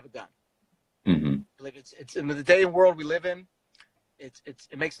 you should have a gun. Mm-hmm. I believe it's in the day and world we live in. It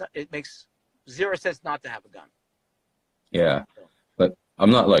makes zero sense not to have a gun. Yeah, but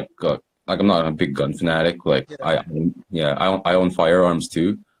I'm not I'm not a big gun fanatic. Like Yeah. I own firearms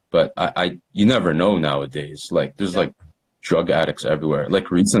too, but I you never know nowadays. Like there's like drug addicts everywhere.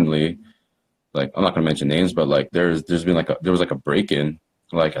 Like recently, like I'm not gonna mention names, but like there's been there was like a break-in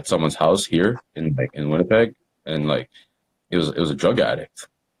like at someone's house here in Winnipeg, and like it was a drug addict,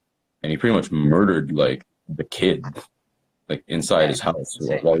 and he pretty much murdered like the kid like inside his house. It's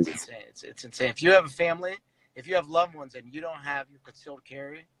insane. It's insane. It's insane. If you have a family, if you have loved ones, and you don't have your concealed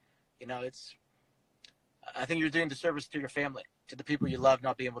carry, I think you're doing disservice to your family, to the people you love,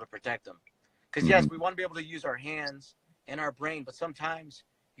 not being able to protect them. Because yes, we want to be able to use our hands and our brain, but sometimes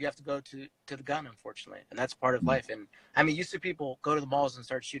you have to go to the gun, unfortunately, and that's part of life. And I mean, you see people go to the malls and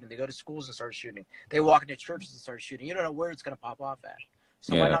start shooting. They go to schools and start shooting. They walk into churches and start shooting. You don't know where it's going to pop off at.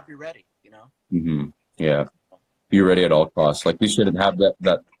 So why not be ready? Mm-hmm. Yeah, be ready at all costs. Like we shouldn't have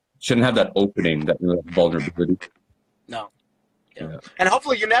that opening, that vulnerability. No. Yeah. And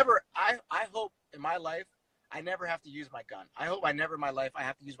hopefully you never. I hope in my life I never have to use my gun. I hope I never in my life I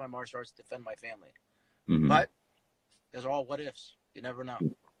have to use my martial arts to defend my family. Mm-hmm. But those are all what ifs. You never know.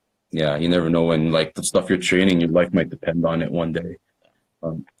 Yeah, you never know when like the stuff you're training, your life might depend on it one day.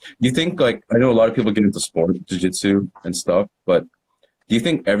 Do you think like I know a lot of people get into sport, jiu-jitsu and stuff, but do you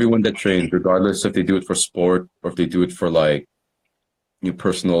think everyone that trains, regardless if they do it for sport or if they do it for like your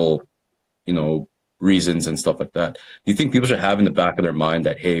personal, reasons and stuff like that, do you think people should have in the back of their mind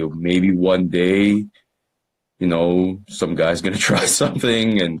that hey, maybe one day, some guy's gonna try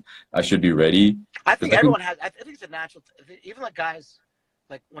something and I should be ready? I think everyone has. I think it's a natural. Even like guys,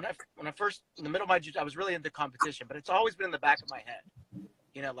 like when I first in the middle of my jiu, I was really into competition, but it's always been in the back of my head.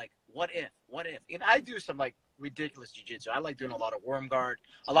 Like what if? I do some like ridiculous jiu-jitsu. I like doing a lot of worm guard,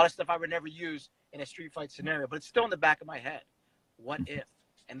 a lot of stuff I would never use in a street fight scenario, but it's still in the back of my head. What if?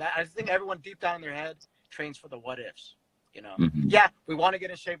 And that I think everyone deep down in their head trains for the what ifs. Mm-hmm. Yeah, we want to get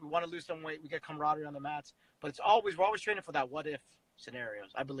in shape, we want to lose some weight, we get camaraderie on the mats, but we're always training for that what if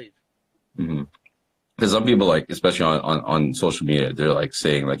scenarios, I believe. Mm-hmm. Because some people, like, especially on social media, they're like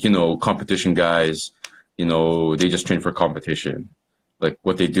saying, like, competition guys, they just train for competition. Like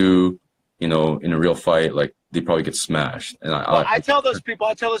what they do, in a real fight, like they probably get smashed. And I tell those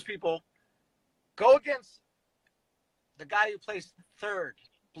people, go against the guy who placed third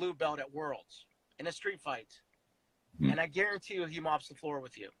blue belt at Worlds in a street fight, and I guarantee you he mops the floor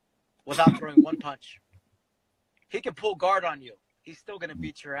with you without throwing one punch. He can pull guard on you. He's still going to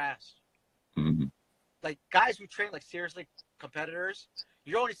beat your ass. Mm-hmm. Like guys who train like seriously competitors,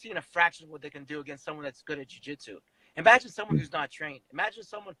 you're only seeing a fraction of what they can do against someone that's good at jiu-jitsu. Imagine someone who's not trained. Imagine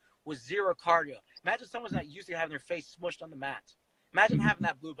someone with zero cardio. Imagine someone's not used to having their face smushed on the mat. Imagine having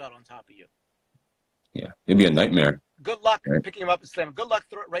that blue belt on top of you. Yeah, it'd be a nightmare. Good luck picking him up and slamming him. Good luck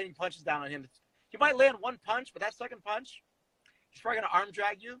raining punches down on him. He might land one punch, but that second punch, he's probably going to arm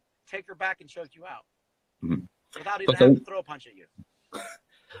drag you, take your back, and choke you out without even having to throw a punch at you.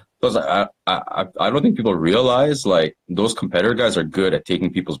 Because I don't think people realize like those competitor guys are good at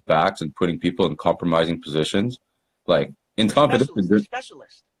taking people's backs and putting people in compromising positions. Like in competition, they're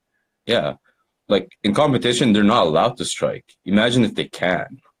specialists. Yeah, like in competition, they're not allowed to strike. Imagine if they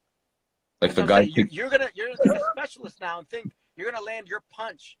can. Like the guy, you're gonna be a specialist now and think you're gonna land your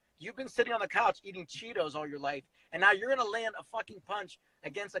punch. You've been sitting on the couch eating Cheetos all your life, and now you're gonna land a fucking punch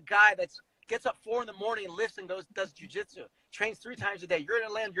against a guy that gets up 4 a.m. and lifts and does jujitsu, trains 3 times a day. You're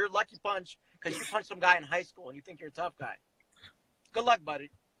gonna land your lucky punch because you punched some guy in high school and you think you're a tough guy. Good luck, buddy.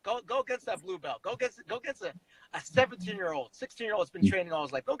 Go against that blue belt. Go against a 17-year-old, 16-year-old that's been training all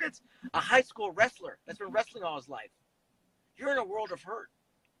his life. Go against a high school wrestler that's been wrestling all his life. You're in a world of hurt.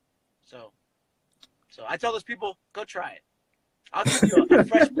 So I tell those people, go try it. I'll give you a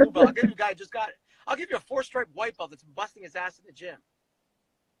fresh blue belt. I'll give you a guy who just got it. I'll give you a 4-stripe white belt that's been busting his ass in the gym.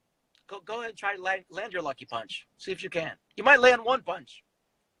 Go ahead and try to land your lucky punch. See if you can. You might land one punch.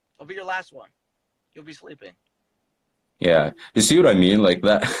 It'll be your last one. You'll be sleeping. Yeah, you see what I mean? Like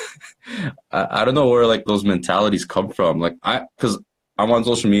that. I don't know where like those mentalities come from. Like because I'm on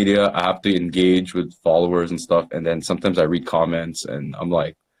social media, I have to engage with followers and stuff, and then sometimes I read comments, and I'm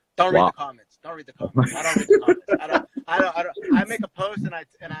like, Don't read the comments. I don't read the comments. I make a post and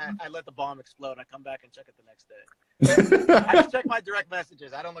I let the bomb explode. I come back and check it the next day. I just check my direct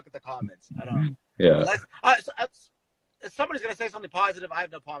messages. I don't look at the comments. I don't. Yeah. If somebody's gonna say something positive, I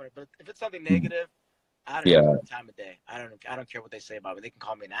have no problem with it. But if it's something negative, I don't Yeah. even have time of day. I don't care what they say about me. They can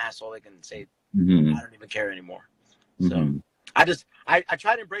call me an asshole. They can say Hmm. I don't even care anymore. Hmm. So I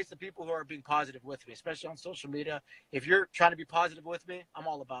try to embrace the people who are being positive with me, especially on social media. If you're trying to be positive with me, I'm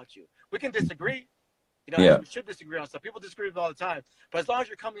all about you. We can disagree, as Yeah. we should disagree on stuff. People disagree with me all the time, but as long as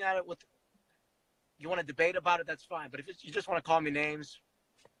you're coming at it with, you want to debate about it, that's fine. But if you just want to call me names,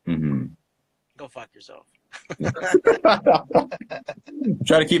 Hmm. go fuck yourself.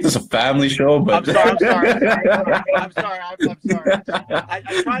 Try to keep this a family show, but I'm sorry. I'm sorry.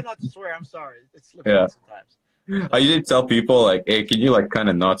 I try not to swear. I'm sorry. It slips yeah. out sometimes. I usually tell people like, "Hey, can you like kind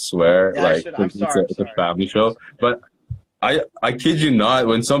of not swear? Yeah, I Like, should. I'm 'cause sorry. I'm it's a sorry. family show." But I kid you not,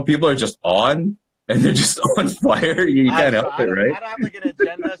 when some people are just on and they're just on fire, you I'm can't sorry. help it, right? I don't have like an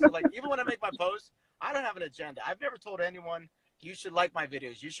agenda. So like, even when I make my posts, I don't have an agenda. I've never told anyone you should like my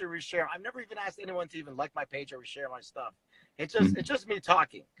videos. You should reshare. I've never even asked anyone to even like my page or reshare my stuff. It's just me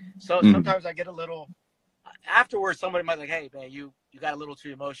talking. So sometimes I get a little. Afterwards, somebody might like, hey man, you got a little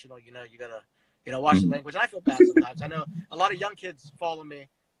too emotional. You gotta watch the language. And I feel bad sometimes. I know a lot of young kids follow me,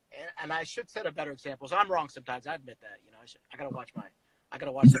 and I should set a better example. So I'm wrong sometimes. I admit that. I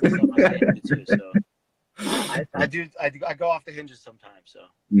gotta watch some of the stuff I say on YouTube. So I go off the hinges sometimes. So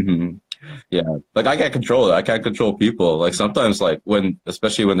Hmm. Yeah, like I can't control it. I can't control people. Like sometimes, like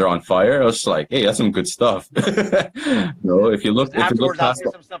especially when they're on fire, I was just like, "Hey, that's some good stuff." If you look, afterwards, I'll past,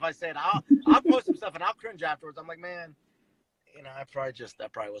 hear some stuff I said. I'll post some stuff and I'll cringe afterwards. I'm like, man, I probably could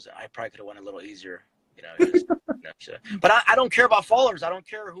have went a little easier. But I don't care about followers. I don't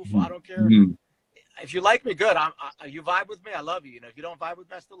care who. I don't care. Mhm. If you like me, good. You vibe with me, I love you. If you don't vibe with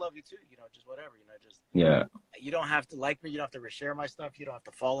me, I still love you too. Just whatever. Yeah, You don't have to like me. You don't have to reshare my stuff. You don't have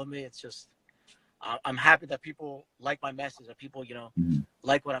to follow me. It's just I'm happy that people like my message. That people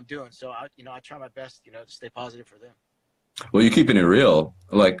like what I'm doing. So I try my best to stay positive for them. well, you're keeping it real.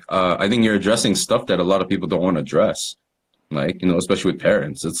 Like, I think you're addressing stuff that a lot of people don't want to address. Like, especially with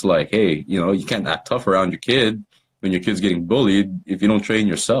parents, it's like, hey, you can't act tough around your kid when your kid's getting bullied if you don't train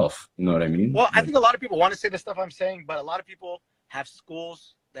yourself. You know what I mean? Well, I think a lot of people want to say the stuff I'm saying, but a lot of people have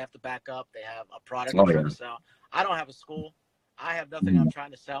schools they have to back up. They have a product they're trying to sell. I don't have a school. I have nothing I'm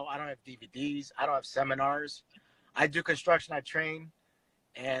trying to sell. I don't have DVDs. I don't have seminars. I do construction. I train,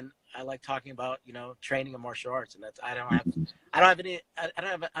 and I like talking about training and martial arts. And I don't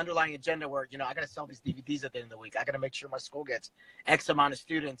have an underlying agenda where I got to sell these DVDs at the end of the week. I got to make sure my school gets X amount of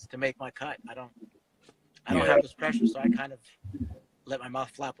students to make my cut. I don't have this pressure, so I kind of let my mouth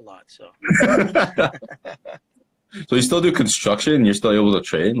flap a lot. So. So you still do construction and you're still able to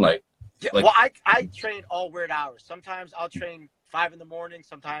train? Well, I train all weird hours. Sometimes I'll train 5 a.m.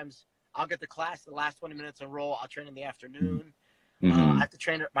 Sometimes I'll get to class the last 20 minutes and roll. I'll train in the afternoon. I have to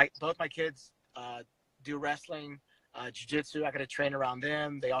train both my kids do wrestling, jiu-jitsu. I got to train around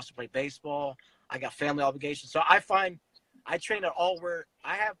them. They also play baseball. I got family obligations. So I find I train at all where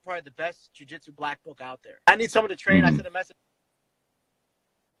I have probably the best jiu-jitsu black book out there. I need someone to train. I send a message.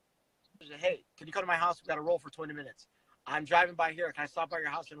 Hey, can you come to my house? We got to roll for 20 minutes. I'm driving by here. Can I stop by your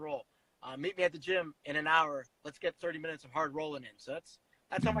house and roll? Meet me at the gym in an hour. Let's get 30 minutes of hard rolling in. So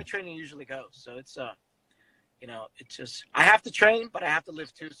that's how my training usually goes. So it's it's just I have to train, but I have to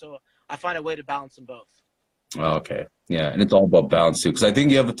live too. So I find a way to balance them both. Oh, okay. Yeah, and it's all about balance too. Because I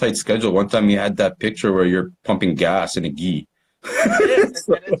think you have a tight schedule. One time you had that picture where you're pumping gas in a gi. It is.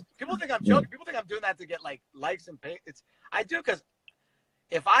 People think I'm joking. People think I'm doing that to get like likes and pay. I do because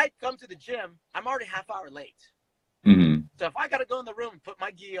if I come to the gym, I'm already half hour late. So if I got to go in the room and put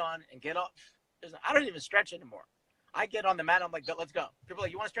my gi on and get up, I don't even stretch anymore. I get on the mat. I'm like, let's go. People are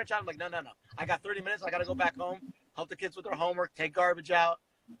like, you want to stretch out? I'm like, no. I got 30 minutes. I got to go back home, help the kids with their homework, take garbage out.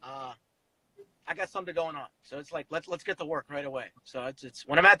 I got something going on. So it's like, let's get to work right away. So it's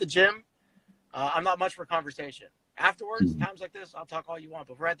when I'm at the gym, I'm not much for conversation. Afterwards, times like this, I'll talk all you want.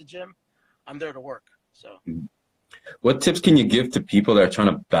 But if we're at the gym, I'm there to work. So. What tips can you give to people that are trying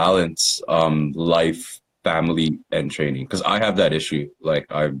to balance life, family, and training? Because I have that issue. Like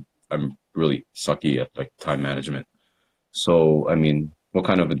I'm really sucky at like time management. So I mean, what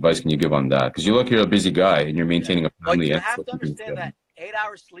kind of advice can you give on that? Because you look, you're a busy guy and you're maintaining a family. You have to understand that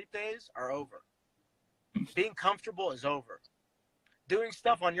 8-hour sleep days are over. Being comfortable is over. Doing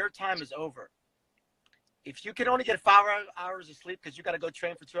stuff on your time is over. If you can only get 5 hours of sleep because you got to go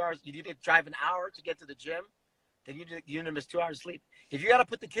train for 2 hours, you need to drive an hour to get to the gym, then you need to miss 2 hours of sleep. If you got to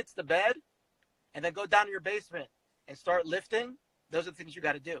put the kids to bed and then go down to your basement and start lifting, those are the things you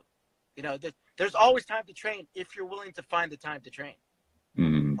got to do. There's always time to train if you're willing to find the time to train.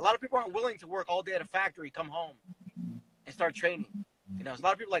 A lot of people aren't willing to work all day at a factory, come home, and start training. There's a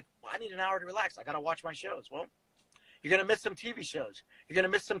lot of people like, well, I need an hour to relax. I got to watch my shows. Well, you're going to miss some TV shows. You're going to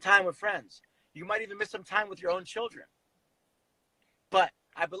miss some time with friends. You might even miss some time with your own children. But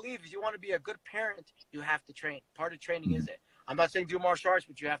I believe if you want to be a good parent, you have to train. Part of training is it. I'm not saying do martial arts,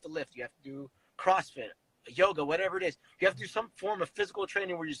 but you have to lift. You have to do CrossFit, yoga, whatever it is. You have to do some form of physical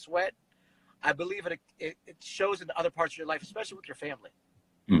training where you sweat. I believe it shows in the other parts of your life, especially with your family.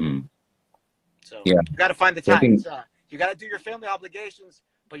 Mm-hmm. So Yeah. you got to find the time. You got to do your family obligations,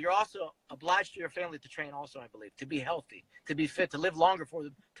 but you're also obliged to your family to train also, I believe, to be healthy, to be fit, to live longer for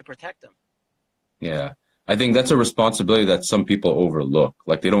them, to protect them. Yeah. I think that's a responsibility that some people overlook.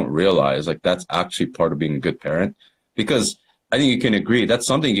 Like they don't realize like that's actually part of being a good parent, because I think you can agree that's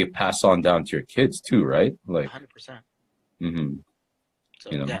something you pass on down to your kids too, right? Like 100%. mm-hmm.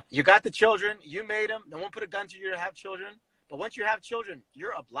 So, You know? yeah, you got the children, you made them. No one put a gun to you to have children. But once you have children,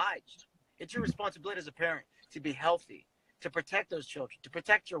 you're obliged. It's your responsibility as a parent to be healthy, to protect those children, to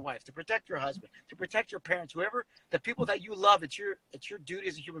protect your wife, to protect your husband, to protect your parents, whoever, the people that you love. It's your duty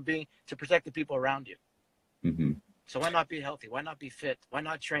as a human being to protect the people around you. Mm-hmm. So why not be healthy? Why not be fit? Why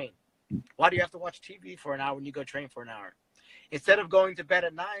not train? Why do you have to watch TV for an hour when you go train for an hour? Instead of going to bed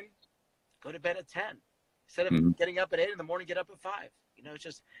at 9, go to bed at 10. Instead of getting up at 8 in the morning, get up at 5. You know,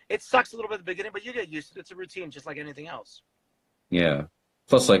 it sucks a little bit at the beginning, but you get used to it. It's a routine, just like anything else. Yeah.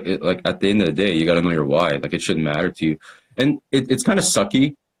 Plus, like at the end of the day, you got to know your why. Like it shouldn't matter to you, and it's kind of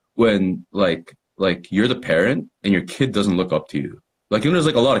sucky when like you're the parent and your kid doesn't look up to you. Like, you know, there's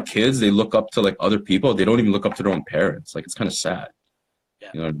like a lot of kids, they look up to like other people. They don't even look up to their own parents. Like, it's kind of sad.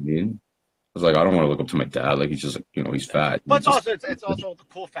 Yeah. You know what I mean? It's like, I don't want to look up to my dad. Like, he's just, like, you know, he's fat. But it's also the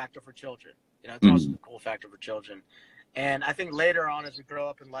cool factor for children. You know, it's also the cool factor for children. And I think later on, as we grow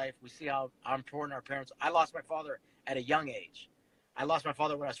up in life, we see how important our parents. I lost my father at a young age. I lost my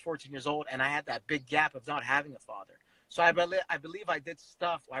father when I was 14 years old, and I had that big gap of not having a father. So I believe I did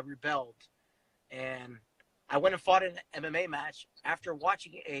stuff. I rebelled, and I went and fought an MMA match after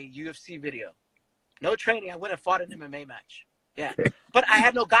watching a UFC video. No training. I went and fought an MMA match. Yeah. But I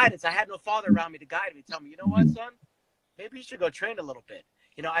had no guidance. I had no father around me to guide me, tell me, you know what, son? Maybe you should go train a little bit.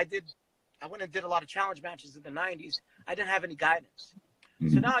 You know, I went and did a lot of challenge matches in the 90s. I didn't have any guidance.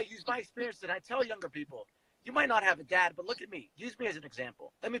 So now I use my experience and I tell younger people, you might not have a dad, but look at me. Use me as an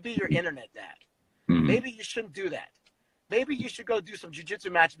example. Let me be your internet dad. Maybe you shouldn't do that. Maybe you should go do some jiu-jitsu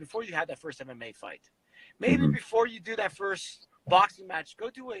matches before you have that first MMA fight. Maybe before you do that first boxing match, go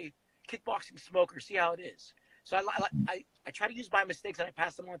do a kickboxing smoker, see how it is. So I try to use my mistakes and I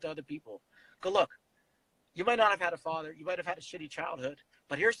pass them on to other people. Go, look, you might not have had a father. You might have had a shitty childhood.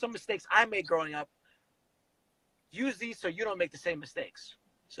 But here's some mistakes I made growing up. Use these so you don't make the same mistakes.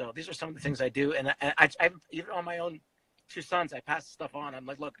 So these are some of the things I do. And I even on my own 2 sons, I pass the stuff on. I'm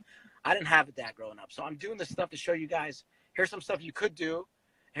like, look, I didn't have a dad growing up. So I'm doing this stuff to show you guys, here's some stuff you could do.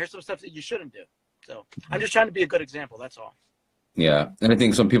 Here's some stuff that you shouldn't do. So I'm just trying to be a good example. That's all. Yeah. And I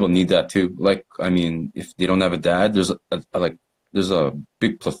think some people need that too. Like, I mean, if they don't have a dad, there's a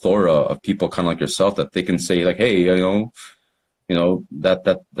big plethora of people kind of like yourself that they can say like, hey, you know,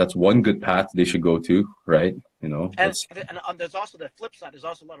 that's one good path they should go to, right? You know, and there's also the flip side. There's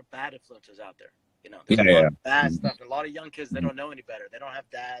also a lot of bad influences out there. You know, there's a lot of bad stuff. A lot of young kids, they don't know any better. They don't have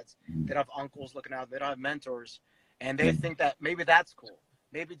dads. They don't have uncles looking out. They don't have mentors. And they think that maybe that's cool.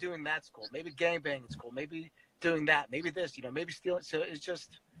 Maybe doing that's cool. Maybe gangbanging is cool. Maybe doing that. Maybe this, you know, maybe stealing. So it's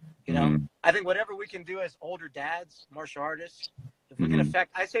just, you know, I think whatever we can do as older dads, martial artists, if we can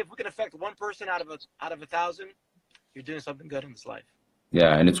affect, I say if we can affect one person out of 1,000, you're doing something good in this life.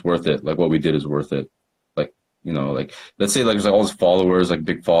 Yeah. And it's worth it. Like what we did is worth it. Like, you know, like let's say like there's like all these followers, like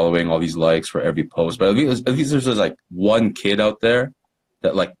big following, all these likes for every post, but at least there's just like one kid out there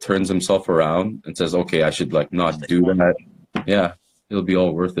that like turns himself around and says, okay, I should like not do that. Yeah, it'll be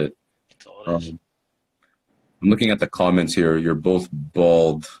all worth it. That's all it is. I'm looking at the comments here. You're both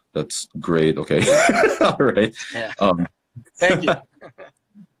bald. That's great. Okay. All right. Yeah. Thank you.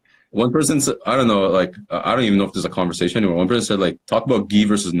 One person said, I don't know, like, I don't even know if there's a conversation anymore. One person said, like, talk about gi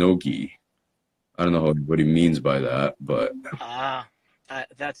versus no gi. I don't know what he means by that, but.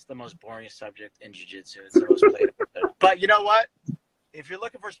 That's the most boring subject in jiu-jitsu. It's the most played. But you know what? If you're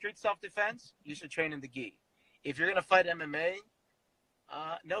looking for street self-defense, you should train in the gi. If you're going to fight MMA,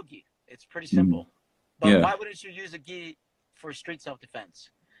 no gi. It's pretty simple. But why wouldn't you use a gi for street self-defense?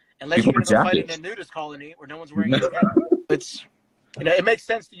 Unless you're going to fight in a nudist colony where no one's wearing anything. It's, you know, it makes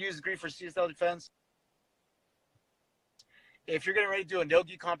sense to use gi for street self-defense. If you're getting ready to do a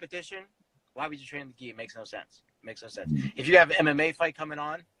no-gi competition, why would you train the gi? It makes no sense. It makes no sense. If you have an MMA fight coming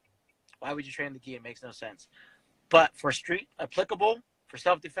on, why would you train the gi? It makes no sense. But for street applicable, for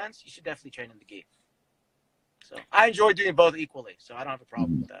self-defense, you should definitely train in the gi. So I enjoy doing both equally, so I don't have a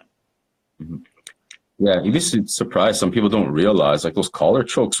problem with that. Yeah, you'd be surprised. Some people don't realize like those collar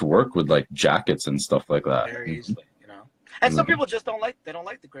chokes work with like jackets and stuff like that. very easily, you know. And some Mhm. people just don't like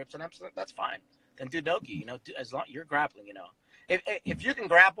the grips, and that's fine. Then do nogi, you know, as long you're grappling, you know. If you can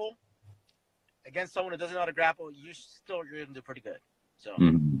grapple against someone who doesn't know how to grapple, you're gonna do pretty good. So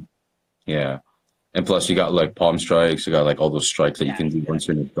Mhm. Yeah. And plus, you got like palm strikes. You got like all those strikes that you can do once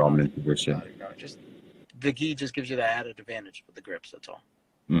you're in a dominant position. just the gi just gives you that added advantage with the grips. That's all.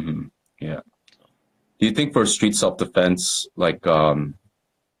 Yeah. Do you think for street self-defense, like a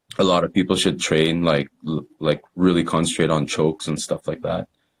lot of people should train like really concentrate on chokes and stuff like that?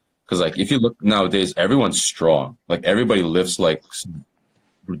 Because like if you look nowadays, everyone's strong. Like everybody lifts like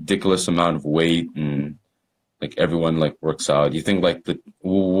ridiculous amount of weight and like everyone like works out. You think like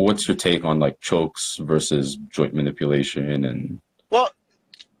what's your take on like chokes versus joint manipulation and Well,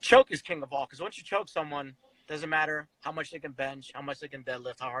 choke is king of all because once you choke someone, doesn't matter how much they can bench, how much they can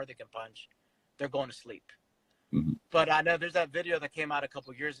deadlift, how hard they can punch, they're going to sleep. Mhm. But I know there's that video that came out a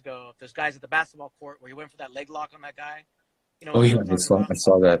couple years ago of those guys at the basketball court where he went for that leg lock on that guy. You know Oh what yeah, I'm talking about? I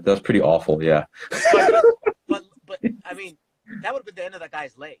saw that. That's pretty awful. Yeah. But I mean, that would have been the end of that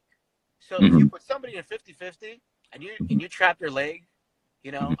guy's leg. So if Mhm. you put somebody in 50-50 and you trap their leg,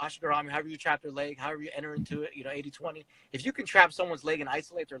 you know, Ashigarami, however you trap their leg, however you enter into it, you know, 80-20. If you can trap someone's leg and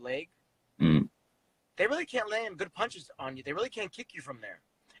isolate their leg, Mhm. they really can't land good punches on you. They really can't kick you from there.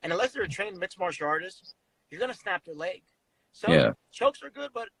 And unless they're a trained mixed martial artist, you're going to snap their leg. So Yeah. chokes are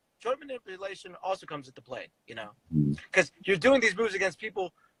good, but joint manipulation also comes into play, you know, Mhm. because you're doing these moves against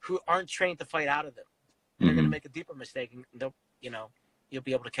people who aren't trained to fight out of them. And they're going to Mhm. make a deeper mistake, and they'll, you know, you'll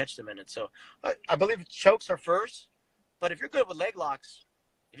be able to catch them in it. So I believe chokes are first, but if you're good with leg locks,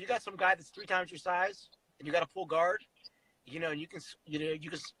 if you got some guy that's 3 times your size and you got a pull guard, you know, and you can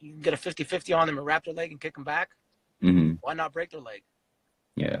get a 50-50 on them and wrap their leg and kick them back. Mhm. Why not break their leg?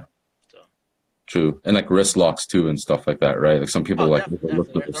 Yeah. So. True. And like wrist locks too and stuff like that, right? Like some people like Definitely. look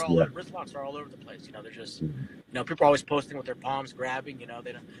at They're this. all Yeah. wrist locks are all over the place. You know, they're just, you know, people are always posting with their palms grabbing. You know,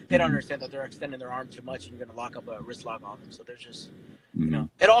 they don't understand that they're extending their arm too much, and you're going to lock up a wrist lock on them. So they're just, you know,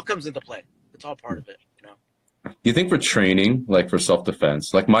 it all comes into play. It's all part of it. You know. Do you think for training, like for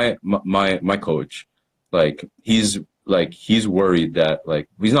self-defense, like my coach, he's worried that like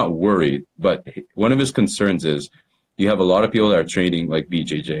he's not worried, but one of his concerns is you have a lot of people that are training like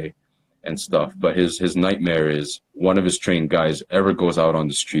BJJ and stuff, but his nightmare is one of his trained guys ever goes out on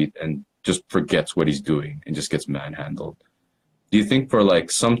the street and just forgets what he's doing and just gets manhandled. Do you think for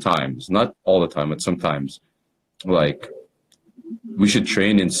like sometimes, not all the time, but sometimes, like we should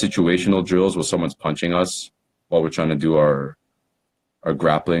train in situational drills where someone's punching us while we're trying to do our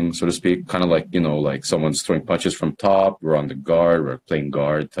grappling, so to speak, kind of like, you know, like someone's throwing punches from top, we're on the guard, we're playing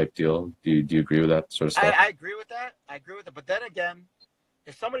guard type deal. Do you agree with that sort of stuff? I agree with that. But then again,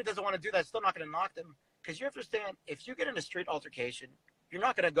 if somebody doesn't want to do that, it's still not going to knock them. Because you understand, if you get in a street altercation, you're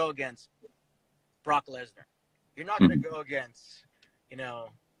not going to go against Brock Lesnar. You're not going to go against, you know,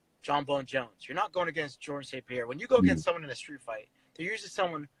 John Bone Jones. You're not going against George St. Pierre. When you go against someone in a street fight, they're usually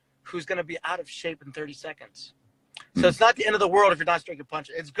someone who's going to be out of shape in 30 seconds. So it's not the end of the world if you're not striking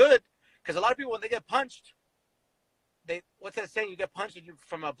punches. It's good because a lot of people, when they get punched, what's that saying? You get punched and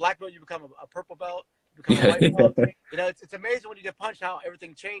from a black belt, you become a purple belt, you become a white belt. You know, it's amazing when you get punched how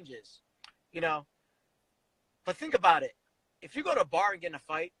everything changes, you know. But think about it. If you go to a bar and get in a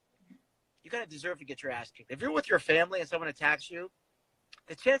fight, you kind of deserve to get your ass kicked. If you're with your family and someone attacks you,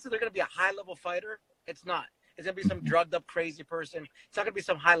 the chances they're going to be a high-level fighter, it's not. It's going to be some drugged-up, crazy person. It's not going to be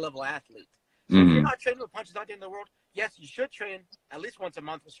some high-level athlete. So if you're not training with punches, not the end of the world. Yes, you should train at least once a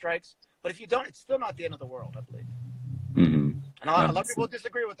month with strikes. But if you don't, it's still not the end of the world, I believe. And a lot of people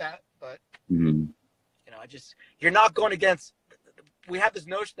disagree with that. But, you know, you're not going against – we have this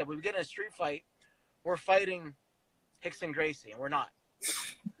notion that when we get in a street fight, we're fighting Hickson Gracie, and we're not.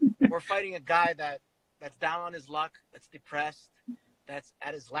 We're fighting a guy that's down on his luck, that's depressed, that's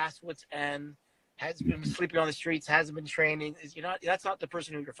at his last wit's end, has been sleeping on the streets, hasn't been training. That's not the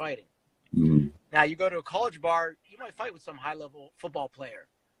person who you're fighting. Now, you go to a college bar, you might fight with some high-level football player,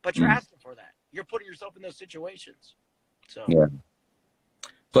 but you're asking for that. You're putting yourself in those situations. So Yeah.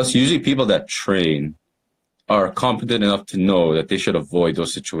 Plus, usually people that train are competent enough to know that they should avoid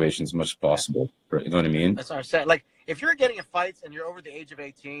those situations as much as possible. Right? You know what I mean? that's what I'm saying. Like, if you're getting in fights and you're over the age of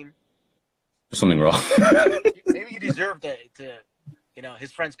 18, There's something wrong. maybe you deserve to you know,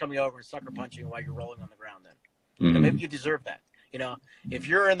 his friends coming over and sucker punching while you're rolling on the ground then. You know, maybe you deserve that. You know, if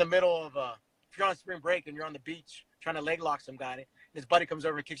you're in the middle of if you're on spring break and you're on the beach trying to leg lock some guy and his buddy comes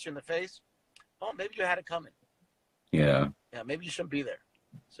over and kicks you in the face, well, maybe you had it coming. Yeah. Yeah, maybe you shouldn't be there.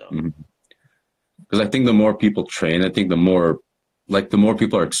 So because I think the more people train, I think the more like the more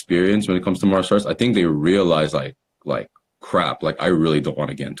people are experienced when it comes to martial arts, I think they realize like crap, like I really don't want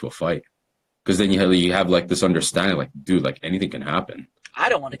to get into a fight. Because then you have like this understanding, like, dude, like anything can happen. I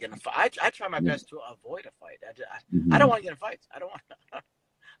don't want to get in a fight. I try my best to avoid a fight. I don't want to get in fights. I don't want.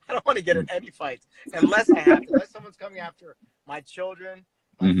 I don't want to get in any fights unless I have to. Unless someone's coming after my children,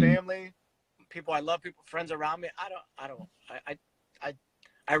 my family, people I love, people, friends around me.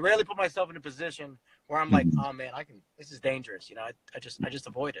 I rarely put myself in a position where I'm like, oh man, this is dangerous. You know, I just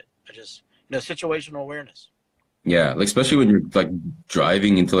avoid it. Situational awareness. Yeah, like especially when you're like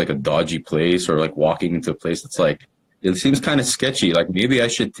driving into like a dodgy place or like walking into a place that's like it seems kind of sketchy. Like maybe I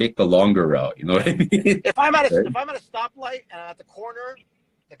should take the longer route. You know what I mean? If I'm at a stoplight and at the corner,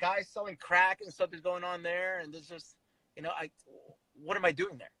 the guy's selling crack and something's going on there, and there's just what am I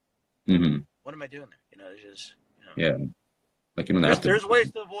doing there? What am I doing there? You know, it's just yeah, like you don't have to. There's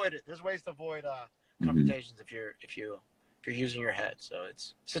ways to avoid it. There's ways to avoid confrontations if you're using your head. So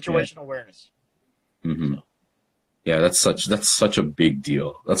it's situational awareness. So. Yeah, that's such a big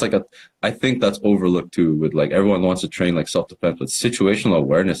deal. That's like I think that's overlooked too. With like everyone wants to train like self-defense, but situational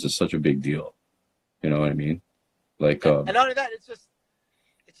awareness is such a big deal. You know what I mean? Like, and not only that, it's just.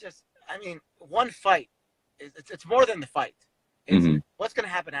 I mean, one fight, it's more than the fight. It's what's going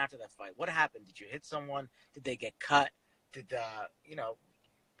to happen after that fight. What happened? Did you hit someone? Did they get cut? Did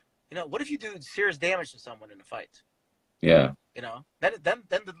what if you do serious damage to someone in a fight? Yeah. You know, then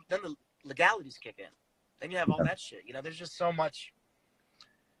the legalities kick in. Then you have all that shit. You know, there's just so much.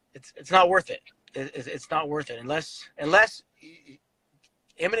 It's not worth it. It's not worth it unless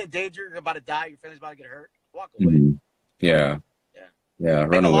imminent danger, you're about to die, your family's about to get hurt. Walk away. Yeah.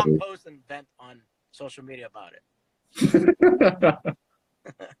 Make a long post and vent on social media about it.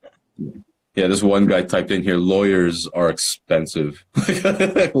 Yeah, this one guy typed in here, lawyers are expensive.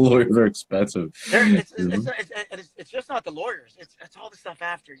 Lawyers are expensive. It's just not the lawyers. It's all the stuff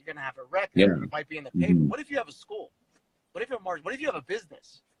after. You're going to have a record. Yeah. You might be in the paper. What if you have a school? What if you have What if you have a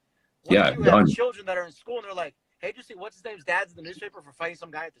business? What Yeah, if you have children that are in school and they're like, hey, did you see what's his name's dad's in the newspaper for fighting some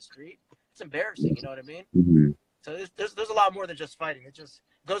guy at the street? It's embarrassing. You know what I mean? So there's a lot more than just fighting. It just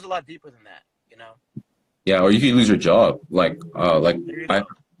goes a lot deeper than that, you know? Yeah, or you could lose your job. Right,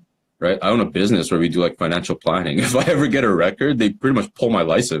 I own a business where we do like financial planning. If I ever get a record, they pretty much pull my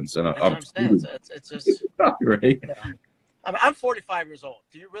license, and I'm screwed. It's just right. You know, I mean, I'm 45 years old.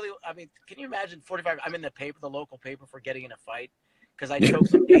 Do you really? I mean, can you imagine 45? I'm in the local paper, for getting in a fight because I choked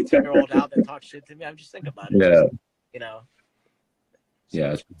some 18-year-old out that talked shit to me. I'm just thinking about it. Yeah. Just, you know.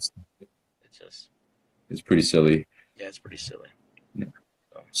 Yeah. It's pretty silly. Yeah, it's pretty silly. Yeah.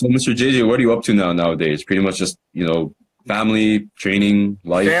 So, Mr. JJ, what are you up to nowadays? Pretty much just family, training,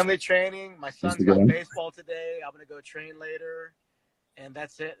 life. Family training. My son's got baseball today. I'm gonna go train later, and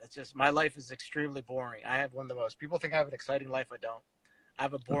that's it. That's just my life is extremely boring. I have one of the most. People think I have an exciting life. I don't. I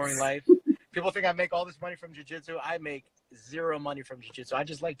have a boring life. People think I make all this money from jiu-jitsu. I make zero money from jiu-jitsu. I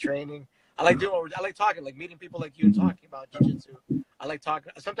just like training. I like I like talking, like meeting people like you and talking about jiu-jitsu. I like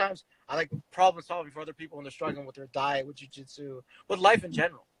talking. Sometimes I like problem solving for other people when they're struggling with their diet, with jiu-jitsu, with life in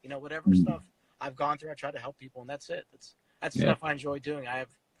general. You know, whatever stuff I've gone through, I try to help people, and that's it. That's stuff I enjoy doing.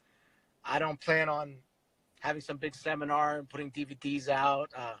 I don't plan on having some big seminar and putting DVDs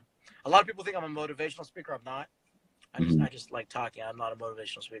out. A lot of people think I'm a motivational speaker. I'm not. I just like talking. I'm not a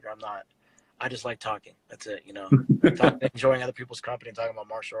motivational speaker. I'm not. I just like talking. That's it. You know, enjoying other people's company and talking about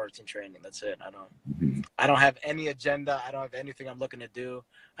martial arts and training. That's it. I don't have any agenda. I don't have anything I'm looking to do.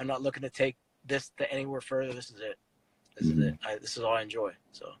 I'm not looking to take this to anywhere further. This is it. This is all I enjoy.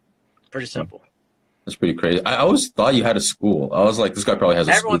 So pretty simple. That's pretty crazy. I always thought you had a school. I was like, this guy probably has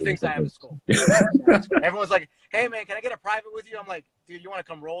a Everyone school. thinks I have a school. Everyone's like, hey, man, can I get a private with you? I'm like, dude, you want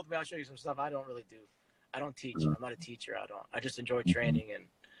to come roll with me? I'll show you some stuff. I don't really do. I don't teach. I'm not a teacher. I just enjoy training, and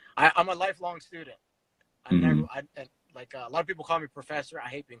I'm a lifelong student. A lot of people call me professor. I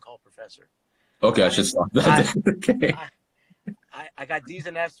hate being called professor. Okay, I should stop that. Okay. I got D's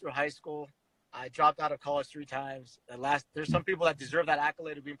and F's through high school. I dropped out of college 3 times. There's some people that deserve that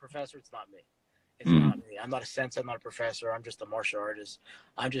accolade of being professor. It's not me. It's not me. I'm not a sensei. I'm not a professor. I'm just a martial artist.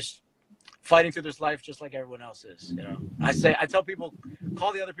 I'm just fighting through this life just like everyone else is. You know, I tell people,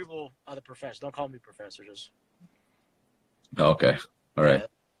 call the other people the professor. Don't call me professor. Just okay. All right.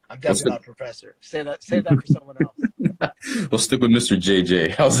 I'm definitely not a professor. Say that for someone else. We'll stick with Mr.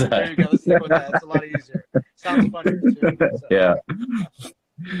 JJ. How's that? There you go. Let's stick with that. It's a lot easier. Sounds funnier too. So. Yeah.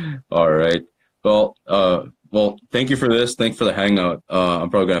 All right. Well, thank you for this. Thanks for the hangout. I'm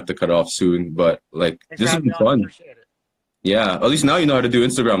probably gonna have to cut off soon, but like Thanks this has been fun. Yeah. At least now you know how to do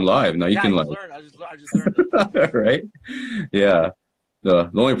Instagram Live. Now you can I just learned it. right? Yeah.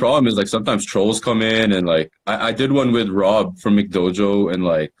 The only problem is like sometimes trolls come in and like I did one with Rob from McDojo and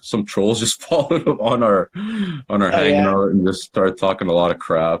like some trolls just followed up on our hangout and just started talking a lot of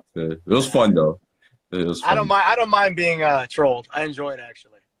crap. It was fun though. It was fun. I don't mind being trolled. I enjoy it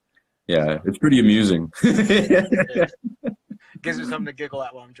actually. Yeah, it's pretty amusing. Yeah. Gives me something to giggle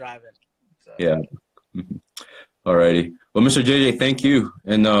at while I'm driving. So. Yeah. Alrighty. Well, Mr. JJ, thank you.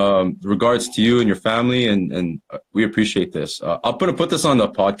 And regards to you and your family, and we appreciate this. I'll put this on the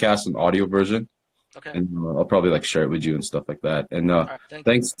podcast and audio version. Okay. And I'll probably like share it with you and stuff like that. And right,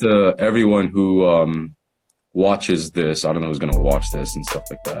 thanks to everyone who watches this. I don't know who's gonna watch this and stuff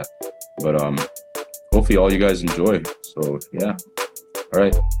like that. But hopefully all you guys enjoy. So yeah. All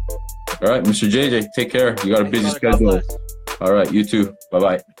right, Mr. JJ, take care. You got a busy schedule. All right, you too.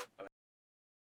 Bye-bye.